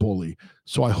another bully.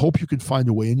 So I hope you can find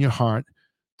a way in your heart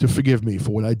to forgive me for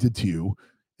what I did to you.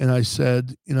 And I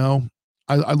said,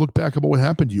 I look back about what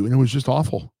happened to you, and it was just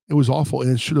awful. It was awful,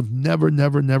 and it should have never,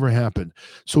 never, never happened.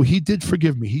 So he did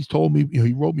forgive me. He told me,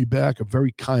 he wrote me back a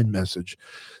very kind message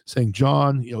saying,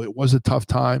 John, it was a tough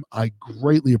time. I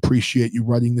greatly appreciate you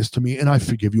writing this to me, and I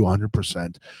forgive you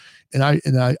 100%. And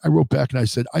I wrote back and I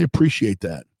said, I appreciate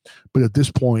that. But at this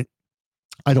point,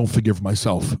 I don't forgive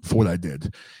myself for what I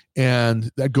did. And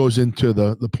that goes into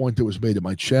the point that was made in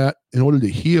my chat. In order to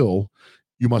heal,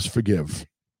 you must forgive.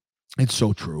 It's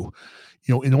so true.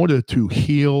 In order to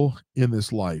heal in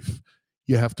this life,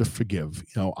 you have to forgive.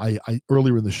 I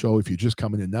earlier in the show, if you're just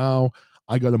coming in now,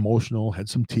 I got emotional, had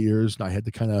some tears, and I had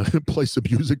to kind of play some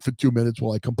music for 2 minutes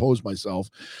while I composed myself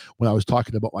when I was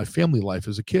talking about my family life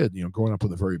as a kid, growing up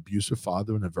with a very abusive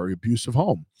father in a very abusive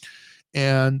home.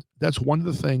 And that's one of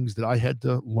the things that I had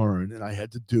to learn and I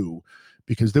had to do,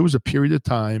 because there was a period of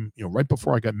time, right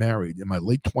before I got married in my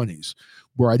late 20s,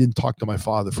 where I didn't talk to my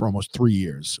father for almost 3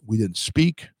 years. We didn't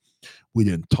speak. We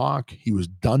didn't talk. He was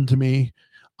done to me.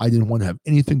 I didn't want to have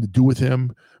anything to do with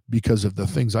him because of the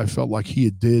things I felt like he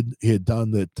had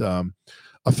done that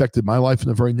affected my life in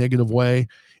a very negative way.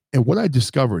 And what I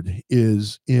discovered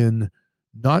is, in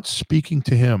not speaking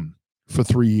to him for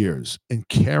 3 years and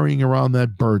carrying around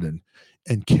that burden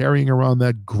and carrying around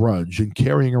that grudge and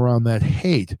carrying around that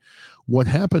hate, what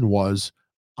happened was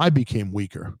I became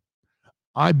weaker.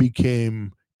 I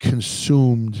became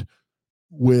consumed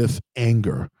with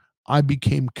anger. I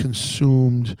became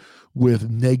consumed with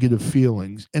negative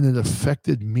feelings, and it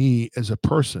affected me as a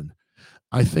person.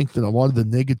 I think that a lot of the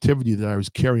negativity that I was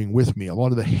carrying with me, a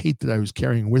lot of the hate that I was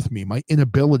carrying with me, my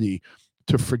inability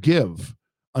to forgive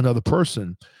another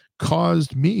person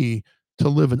caused me to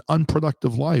live an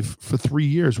unproductive life for 3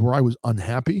 years where I was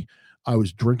unhappy. I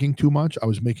was drinking too much. I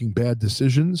was making bad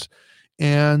decisions,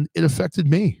 and it affected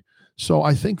me. So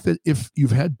I think that if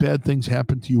you've had bad things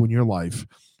happen to you in your life,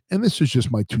 and this is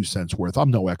just my 2 cents worth,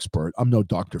 I'm no expert, I'm no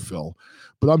Dr. Phil,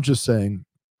 but I'm just saying,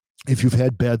 if you've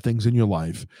had bad things in your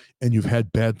life and you've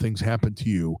had bad things happen to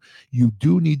you, you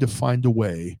do need to find a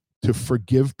way to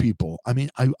forgive people. I mean,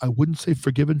 I wouldn't say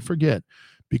forgive and forget,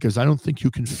 because I don't think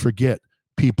you can forget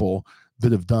people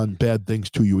that have done bad things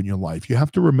to you in your life. You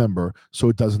have to remember so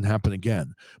it doesn't happen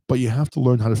again. But you have to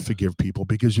learn how to forgive people,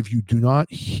 because if you do not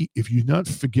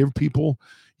forgive people,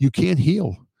 you can't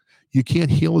heal. You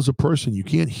can't heal as a person. You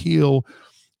can't heal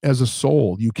as a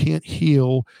soul. You can't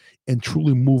heal and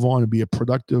truly move on and be a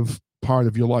productive part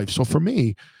of your life. So for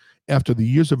me, after the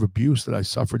years of abuse that I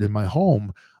suffered in my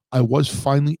home, I was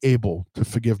finally able to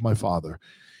forgive my father.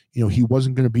 He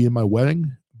wasn't going to be in my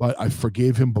wedding, but I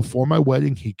forgave him before my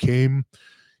wedding. He came,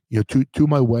 to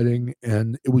my wedding,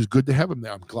 and it was good to have him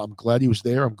there. I'm glad he was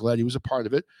there. I'm glad he was a part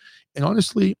of it. And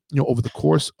honestly, over the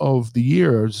course of the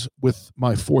years with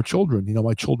my 4 children,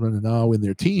 my children are now in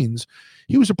their teens,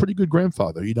 he was a pretty good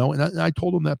grandfather, and I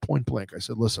told him that point blank. I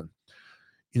said, listen,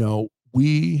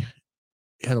 we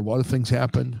had a lot of things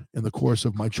happen in the course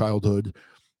of my childhood.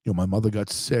 My mother got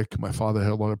sick. My father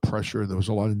had a lot of pressure. There was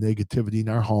a lot of negativity in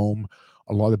our home.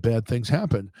 A lot of bad things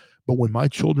happened. But when my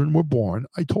children were born,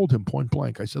 I told him point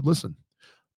blank, I said, listen,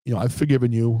 I've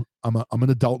forgiven you. I'm an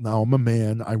adult now. I'm a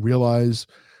man. I realize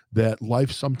that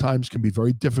life sometimes can be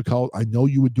very difficult. I know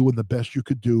you were doing the best you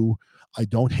could do. I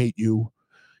don't hate you.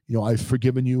 I've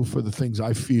forgiven you for the things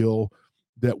I feel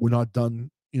that were not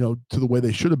done, to the way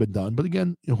they should have been done. But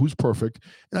again, who's perfect?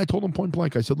 And I told him point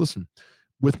blank, I said, listen,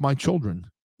 with my children,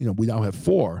 we now have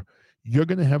 4, you're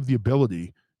going to have the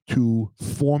ability to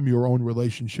form your own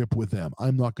relationship with them.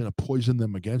 I'm not going to poison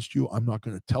them against you. I'm not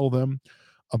going to tell them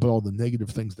about all the negative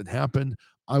things that happen.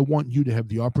 I want you to have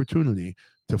the opportunity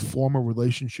to form a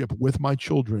relationship with my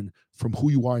children from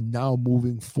who you are now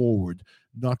moving forward,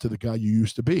 not to the guy you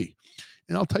used to be.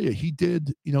 And I'll tell you, he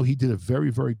did a very,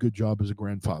 very good job as a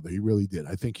grandfather. He really did.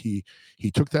 I think he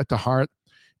took that to heart.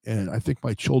 And I think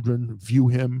my children view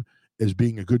him as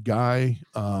being a good guy.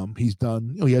 He's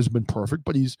done, he hasn't been perfect,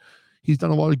 but he's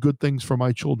done a lot of good things for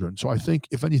my children. So I think,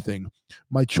 if anything,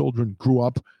 my children grew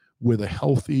up with a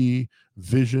healthy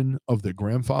vision of their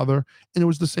grandfather, and it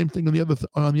was the same thing on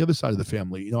the other side of the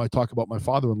family. I talk about my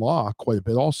father-in-law quite a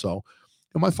bit also.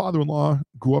 And my father-in-law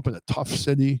grew up in a tough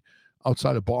city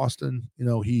outside of Boston.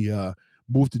 He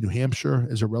moved to New Hampshire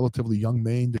as a relatively young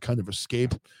man to kind of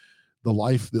escape the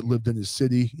life that lived in his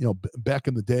city. Back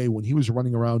in the day when he was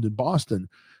running around in Boston,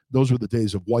 those were the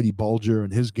days of Whitey Bulger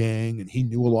and his gang, and he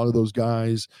knew a lot of those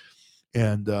guys.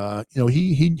 And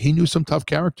he knew some tough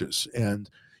characters, and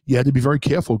you had to be very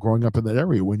careful growing up in that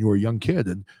area when you were a young kid.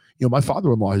 And my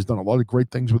father-in-law has done a lot of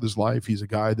great things with his life. He's a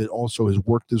guy that also has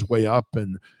worked his way up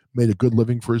and made a good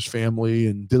living for his family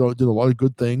and did a lot of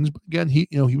good things. But again, he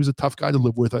was a tough guy to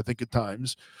live with, I think, at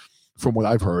times, from what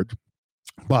I've heard.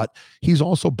 But he's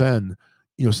also been,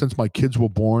 since my kids were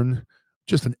born,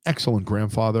 just an excellent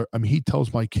grandfather. I mean, he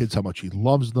tells my kids how much he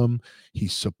loves them, he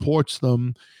supports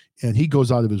them, and he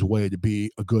goes out of his way to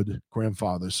be a good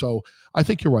grandfather. So I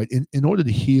think you're right. In order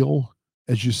to heal,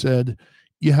 as you said,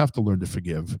 you have to learn to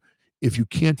forgive. If you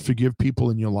can't forgive people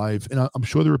in your life, and I'm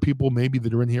sure there are people maybe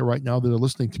that are in here right now that are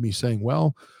listening to me saying,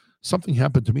 well, something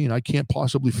happened to me and I can't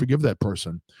possibly forgive that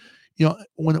person.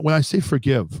 When I say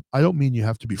forgive, I don't mean you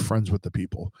have to be friends with the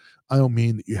people. I don't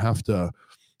mean that you have to,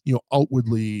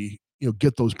 outwardly,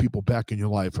 get those people back in your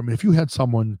life. I mean, if you had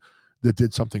someone that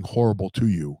did something horrible to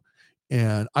you,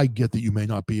 and I get that you may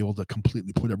not be able to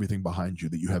completely put everything behind you,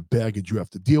 that you have baggage you have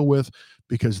to deal with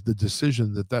because the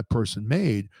decision that person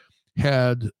made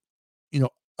had,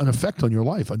 an effect on your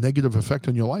life, a negative effect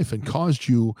on your life, and caused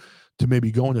you to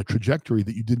maybe go in a trajectory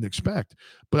that you didn't expect.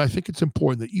 But I think it's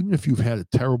important that even if you've had a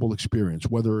terrible experience,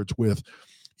 whether it's with,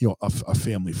 a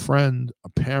family friend, a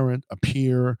parent, a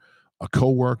peer, a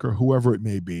coworker, whoever it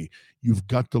may be, you've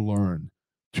got to learn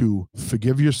to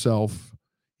forgive yourself.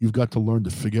 You've got to learn to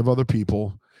forgive other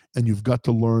people, and you've got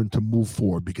to learn to move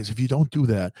forward. Because if you don't do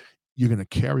that, you're going to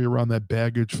carry around that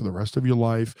baggage for the rest of your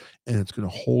life, and it's going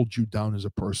to hold you down as a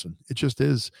person. It just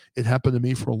is. It happened to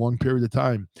me for a long period of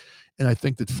time. And I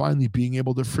think that finally being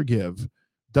able to forgive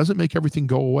doesn't make everything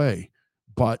go away,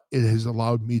 but it has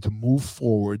allowed me to move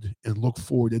forward and look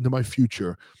forward into my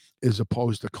future as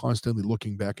opposed to constantly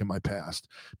looking back in my past.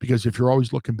 Because if you're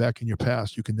always looking back in your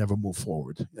past, you can never move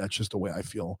forward. That's just the way I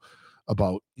feel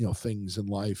about, things in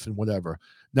life and whatever.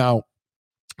 Now,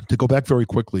 to go back very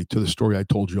quickly to the story I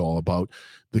told you all about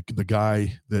the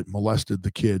guy that molested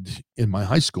the kid in my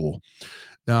high school.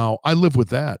 Now, I lived with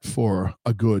that for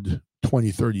a good 20,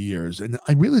 30 years. And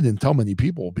I really didn't tell many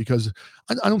people because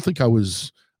I don't think I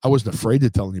wasn't afraid to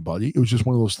tell anybody. It was just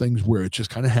one of those things where it just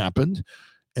kind of happened.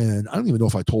 And I don't even know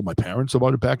if I told my parents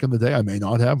about it back in the day. I may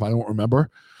not have. I don't remember.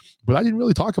 But I didn't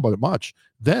really talk about it much.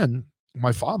 Then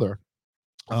my father,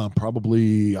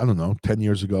 probably, I don't know, 10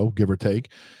 years ago, give or take,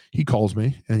 he calls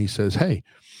me and he says, hey,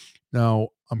 now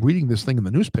I'm reading this thing in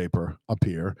the newspaper up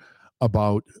here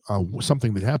about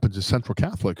something that happens at Central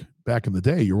Catholic back in the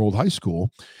day, your old high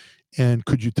school. And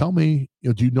could you tell me,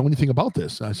 do you know anything about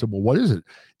this? And I said, well, what is it?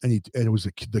 And it was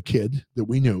the kid that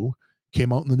we knew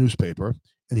came out in the newspaper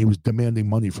and he was demanding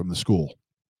money from the school.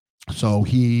 So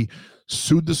he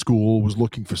sued the school, was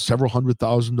looking for several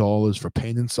 $100,000 for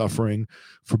pain and suffering,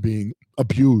 for being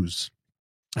abused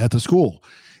at the school.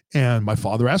 And my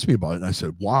father asked me about it. And I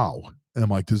said, wow. And I'm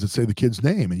like, does it say the kid's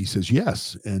name? And he says,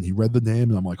 yes. And he read the name.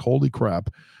 And I'm like, holy crap.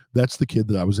 That's the kid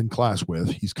that I was in class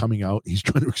with. He's coming out. He's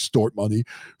trying to extort money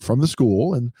from the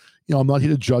school. And, I'm not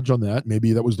here to judge on that.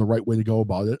 Maybe that was the right way to go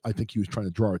about it. I think he was trying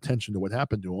to draw attention to what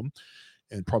happened to him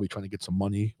and probably trying to get some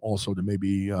money also to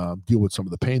maybe deal with some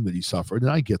of the pain that he suffered.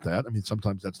 And I get that. I mean,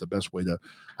 sometimes that's the best way to,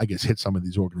 I guess, hit some of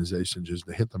these organizations is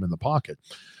to hit them in the pocket.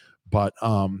 But,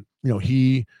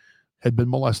 he had been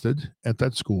molested at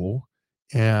that school.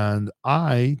 And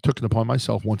I took it upon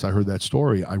myself once I heard that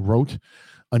story. I wrote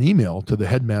an email to the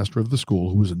headmaster of the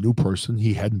school, who was a new person.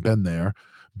 He hadn't been there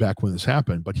back when this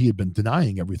happened, but he had been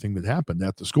denying everything that happened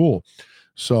at the school.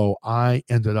 So I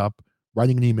ended up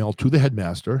writing an email to the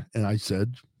headmaster, and I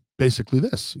said basically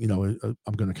this, I'm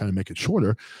going to kind of make it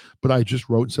shorter, but I just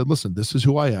wrote and said, listen, this is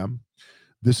who I am.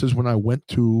 This is when I went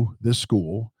to this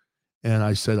school. And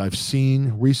I said, I've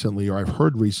seen recently, or I've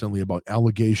heard recently about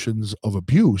allegations of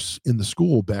abuse in the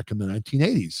school back in the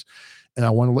 1980s. And I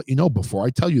want to let you know before I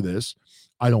tell you this,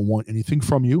 I don't want anything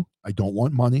from you. I don't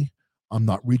want money. I'm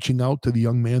not reaching out to the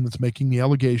young man that's making the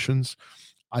allegations.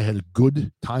 I had a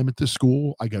good time at this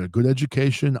school. I got a good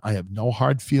education. I have no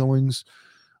hard feelings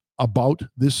about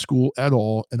this school at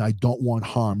all, and I don't want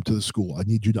harm to the school. I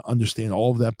need you to understand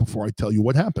all of that before I tell you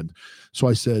what happened. So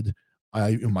I said,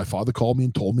 My father called me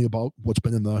and told me about what's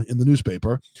been in the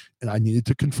newspaper, and I needed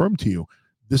to confirm to you,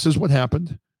 this is what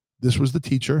happened. This was the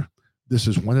teacher. This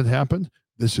is when it happened.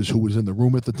 This is who was in the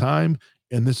room at the time,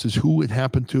 and this is who it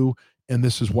happened to, and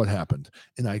this is what happened.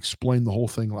 And I explained the whole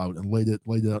thing out and laid it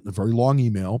out in a very long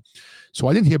email. So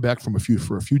I didn't hear back for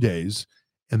a few days,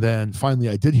 and then finally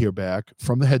I did hear back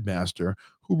from the headmaster,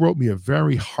 who wrote me a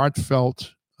very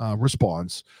heartfelt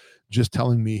response, just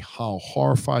telling me how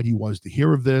horrified he was to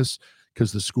hear of this,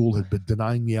 because the school had been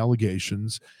denying the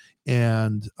allegations.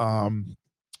 And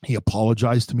he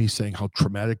apologized to me, saying how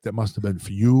traumatic that must have been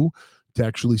for you to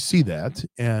actually see that,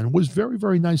 and was very,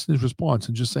 very nice in his response,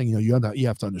 and just saying, you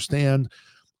have to understand,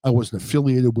 I wasn't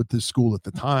affiliated with this school at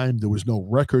the time. There was no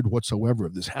record whatsoever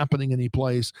of this happening any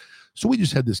place. So we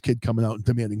just had this kid coming out and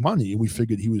demanding money, and we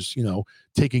figured he was,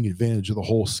 taking advantage of the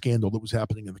whole scandal that was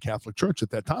happening in the Catholic Church at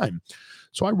that time.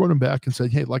 So I wrote him back and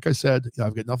said, hey, like I said,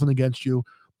 I've got nothing against you,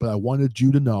 but I wanted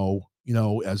you to know,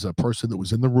 as a person that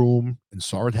was in the room and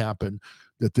saw it happen,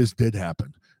 that this did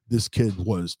happen. This kid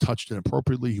was touched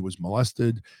inappropriately. He was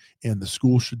molested, and the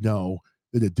school should know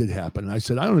that it did happen. And I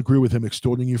said, I don't agree with him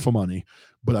extorting you for money,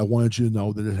 but I wanted you to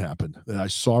know that it happened, that I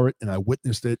saw it and I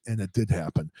witnessed it, and it did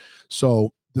happen.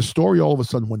 So the story all of a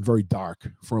sudden went very dark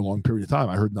for a long period of time.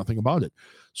 I heard nothing about it.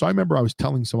 So I remember I was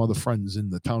telling some other friends in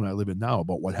the town I live in now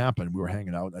about what happened. We were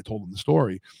hanging out, and I told them the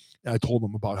story, and I told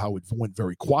them about how it went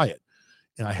very quiet,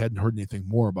 and I hadn't heard anything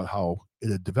more about how it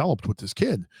had developed with this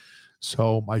kid.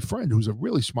 So my friend, who's a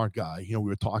really smart guy, we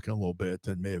were talking a little bit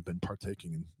and may have been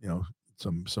partaking in,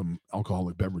 some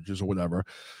alcoholic beverages or whatever.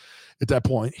 At that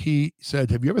point, he said,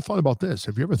 have you ever thought about this?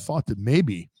 Have you ever thought that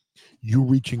maybe you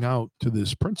reaching out to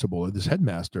this principal or this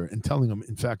headmaster and telling him,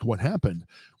 in fact, what happened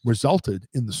resulted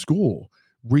in the school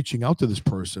reaching out to this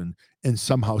person and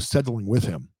somehow settling with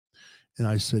him? And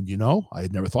I said, I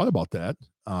had never thought about that.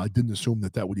 I didn't assume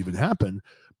that would even happen,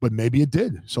 but maybe it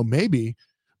did. So maybe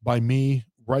by me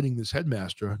writing this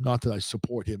headmaster, not that I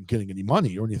support him getting any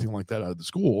money or anything like that out of the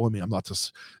school. I mean, I'm not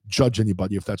to judge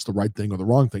anybody if that's the right thing or the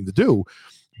wrong thing to do,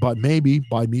 but maybe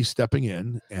by me stepping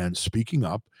in and speaking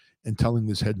up and telling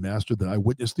this headmaster that I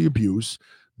witnessed the abuse,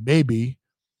 maybe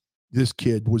this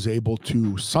kid was able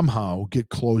to somehow get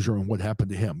closure on what happened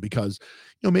to him. Because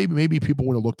maybe people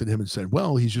would have looked at him and said,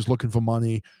 well, he's just looking for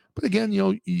money. But again,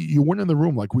 you weren't in the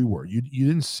room like we were. You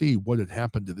didn't see what had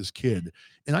happened to this kid,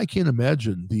 and I can't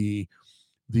imagine the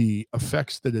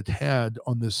effects that it had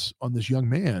on this young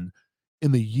man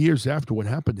in the years after what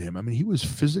happened to him. I mean, he was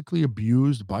physically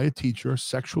abused by a teacher,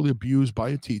 sexually abused by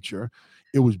a teacher.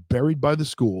 It was buried by the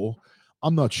school.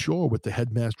 I'm not sure what the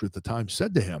headmaster at the time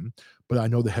said to him, but I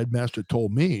know the headmaster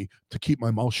told me to keep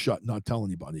my mouth shut and not tell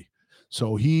anybody.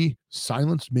 So he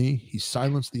silenced me. He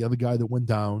silenced the other guy that went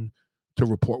down to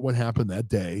report what happened that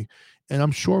day. And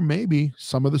I'm sure maybe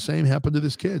some of the same happened to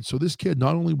this kid. So this kid,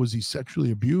 not only was he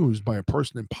sexually abused by a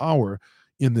person in power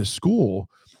in this school,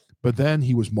 but then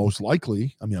he was most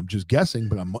likely, I mean, I'm just guessing,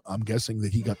 but I'm guessing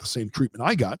that he got the same treatment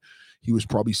I got. He was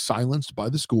probably silenced by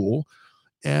the school.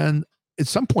 And at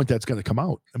some point that's going to come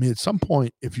out. I mean, at some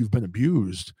point, if you've been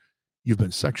abused, you've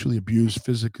been sexually abused,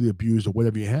 physically abused, or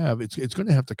whatever you have, it's going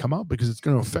to have to come out, because it's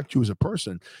going to affect you as a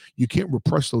person. You can't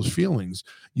repress those feelings.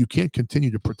 You can't continue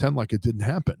to pretend like it didn't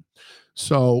happen.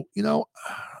 So,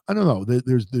 I don't know.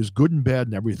 There's good and bad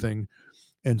in everything.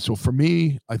 And so for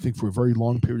me, I think for a very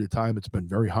long period of time, it's been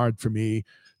very hard for me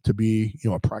to be,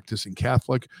 a practicing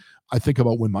Catholic. I think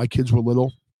about when my kids were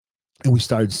little and we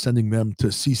started sending them to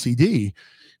CCD,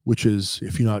 which is,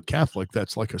 if you're not Catholic,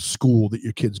 that's like a school that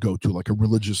your kids go to, like a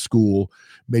religious school,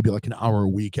 maybe like an hour a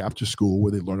week after school,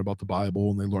 where they learn about the Bible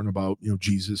and they learn about,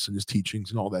 Jesus and his teachings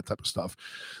and all that type of stuff.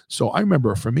 So I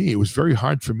remember for me, it was very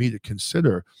hard for me to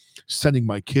consider sending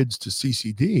my kids to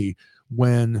CCD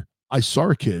when I saw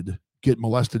a kid get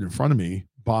molested in front of me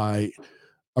by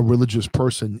a religious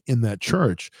person in that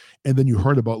church. And then you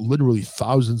heard about literally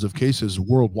thousands of cases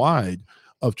worldwide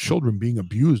of children being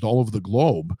abused all over the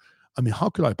globe. I mean, how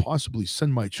could I possibly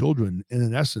send my children and,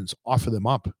 in essence, offer them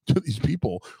up to these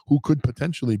people who could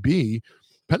potentially be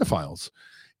pedophiles?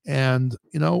 And,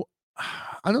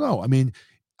 I don't know. I mean,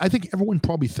 I think everyone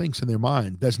probably thinks in their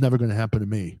mind, that's never going to happen to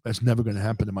me. That's never going to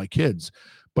happen to my kids.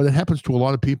 But it happens to a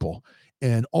lot of people.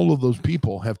 And all of those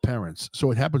people have parents. So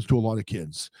it happens to a lot of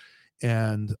kids.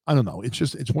 And I don't know.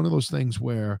 It's one of those things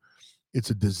where it's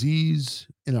a disease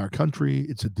in our country.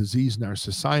 It's a disease in our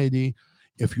society.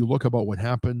 If you look about what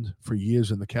happened for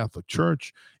years in the Catholic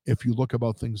Church, if you look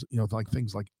about things, like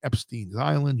things like Epstein's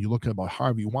Island, you look about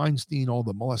Harvey Weinstein, all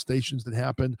the molestations that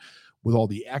happened with all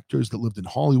the actors that lived in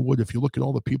Hollywood. If you look at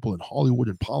all the people in Hollywood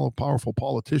and powerful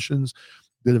politicians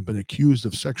that have been accused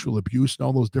of sexual abuse and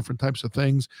all those different types of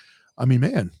things, I mean,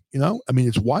 man,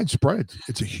 it's widespread.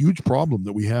 It's a huge problem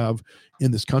that we have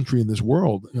in this country, in this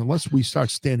world. And unless we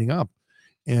start standing up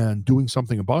and doing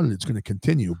something about it, it's going to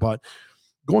continue. But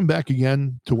going back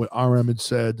again to what RM had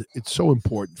said, it's so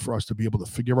important for us to be able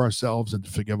to forgive ourselves and to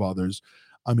forgive others.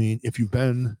 I mean, if you've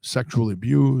been sexually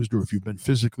abused or if you've been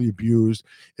physically abused,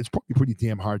 it's probably pretty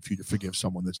damn hard for you to forgive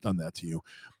someone that's done that to you.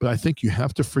 But I think you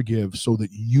have to forgive so that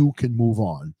you can move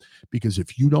on. Because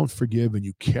if you don't forgive and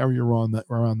you carry around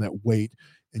that weight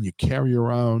and you carry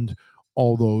around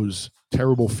all those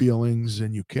terrible feelings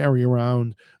and you carry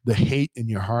around the hate in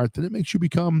your heart, then it makes you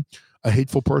become a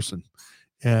hateful person.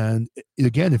 And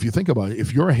again, if you think about it,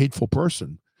 if you're a hateful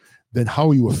person, then how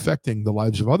are you affecting the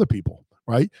lives of other people,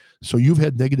 right? So you've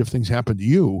had negative things happen to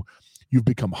you. You've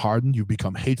become hardened. You've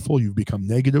become hateful. You've become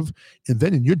negative. And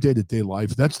then in your day-to-day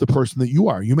life, that's the person that you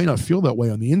are. You may not feel that way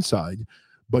on the inside,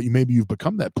 but maybe you've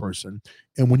become that person.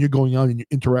 And when you're going out and you're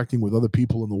interacting with other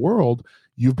people in the world,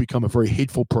 you've become a very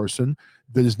hateful person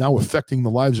that is now affecting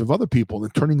the lives of other people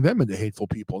and turning them into hateful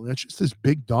people. And it's just this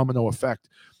big domino effect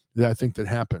that I think that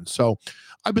happens. So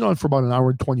I've been on for about an hour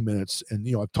and 20 minutes. And,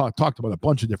 I've talked about a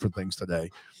bunch of different things today.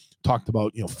 Talked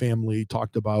about, family,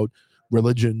 talked about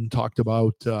religion, talked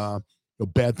about,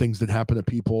 bad things that happen to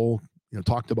people,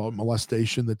 talked about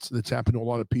molestation that's happened to a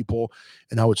lot of people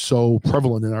and how it's so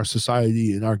prevalent in our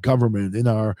society, in our government, in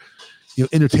our,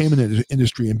 entertainment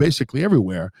industry and basically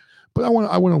everywhere. But I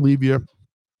want to leave you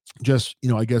just,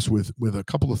 I guess with a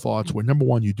couple of thoughts where number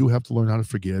one, you do have to learn how to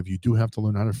forgive. You do have to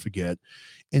learn how to forget.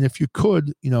 And if you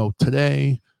could,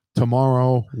 today,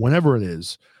 tomorrow, whenever it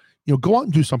is, go out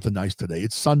and do something nice today.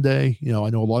 It's Sunday. I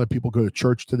know a lot of people go to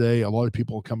church today. A lot of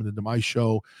people are coming into my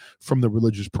show from the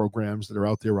religious programs that are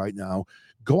out there right now.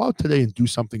 Go out today and do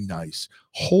something nice.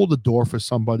 Hold the door for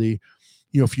somebody.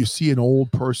 If you see an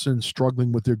old person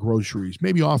struggling with their groceries,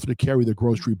 maybe offer to carry the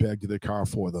grocery bag to their car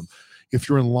for them. If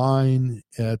you're in line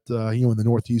at, in the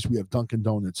Northeast, we have Dunkin'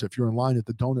 Donuts. If you're in line at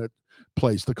the donut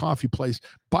place, the coffee place,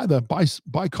 buy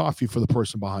coffee for the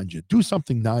person behind you. Do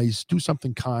something nice. Do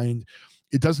something kind.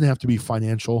 It doesn't have to be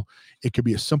financial. It could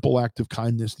be a simple act of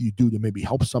kindness that you do to maybe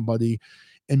help somebody.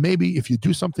 And maybe if you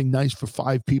do something nice for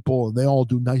 5 people and they all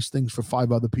do nice things for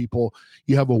 5 other people,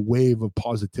 you have a wave of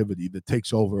positivity that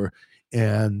takes over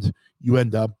and you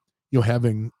end up,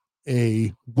 having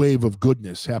a wave of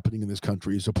goodness happening in this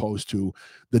country as opposed to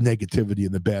the negativity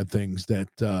and the bad things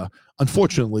that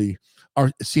unfortunately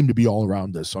seem to be all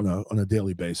around us on a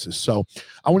daily basis. So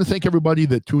I want to thank everybody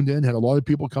that tuned in. Had a lot of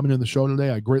people coming in the show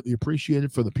today. I greatly appreciate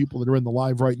it. For the people that are in the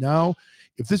live right now,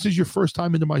 if this is your first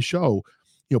time into my show,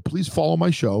 please follow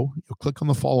my show. Click on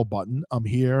the follow button. I'm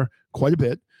here quite a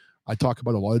bit. I talk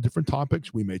about a lot of different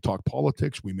topics. We may talk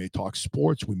politics. We may talk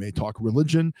sports. We may talk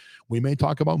religion. We may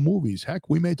talk about movies. Heck,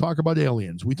 we may talk about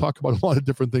aliens. We talk about a lot of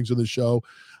different things on the show.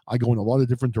 I go in a lot of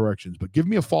different directions. But give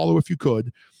me a follow if you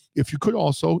could. If you could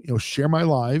also, share my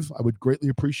live, I would greatly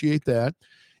appreciate that.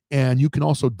 And you can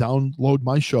also download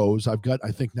my shows. I've got,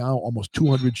 I think now, almost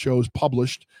 200 shows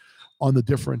published on the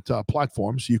different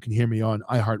platforms. So you can hear me on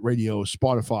iHeartRadio,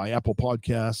 Spotify, Apple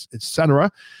Podcasts,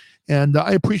 etc. And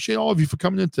I appreciate all of you for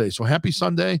coming in today. So happy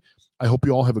Sunday. I hope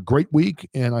you all have a great week,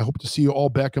 and I hope to see you all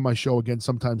back in my show again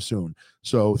sometime soon.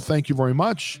 So thank you very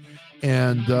much,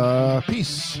 and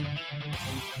peace.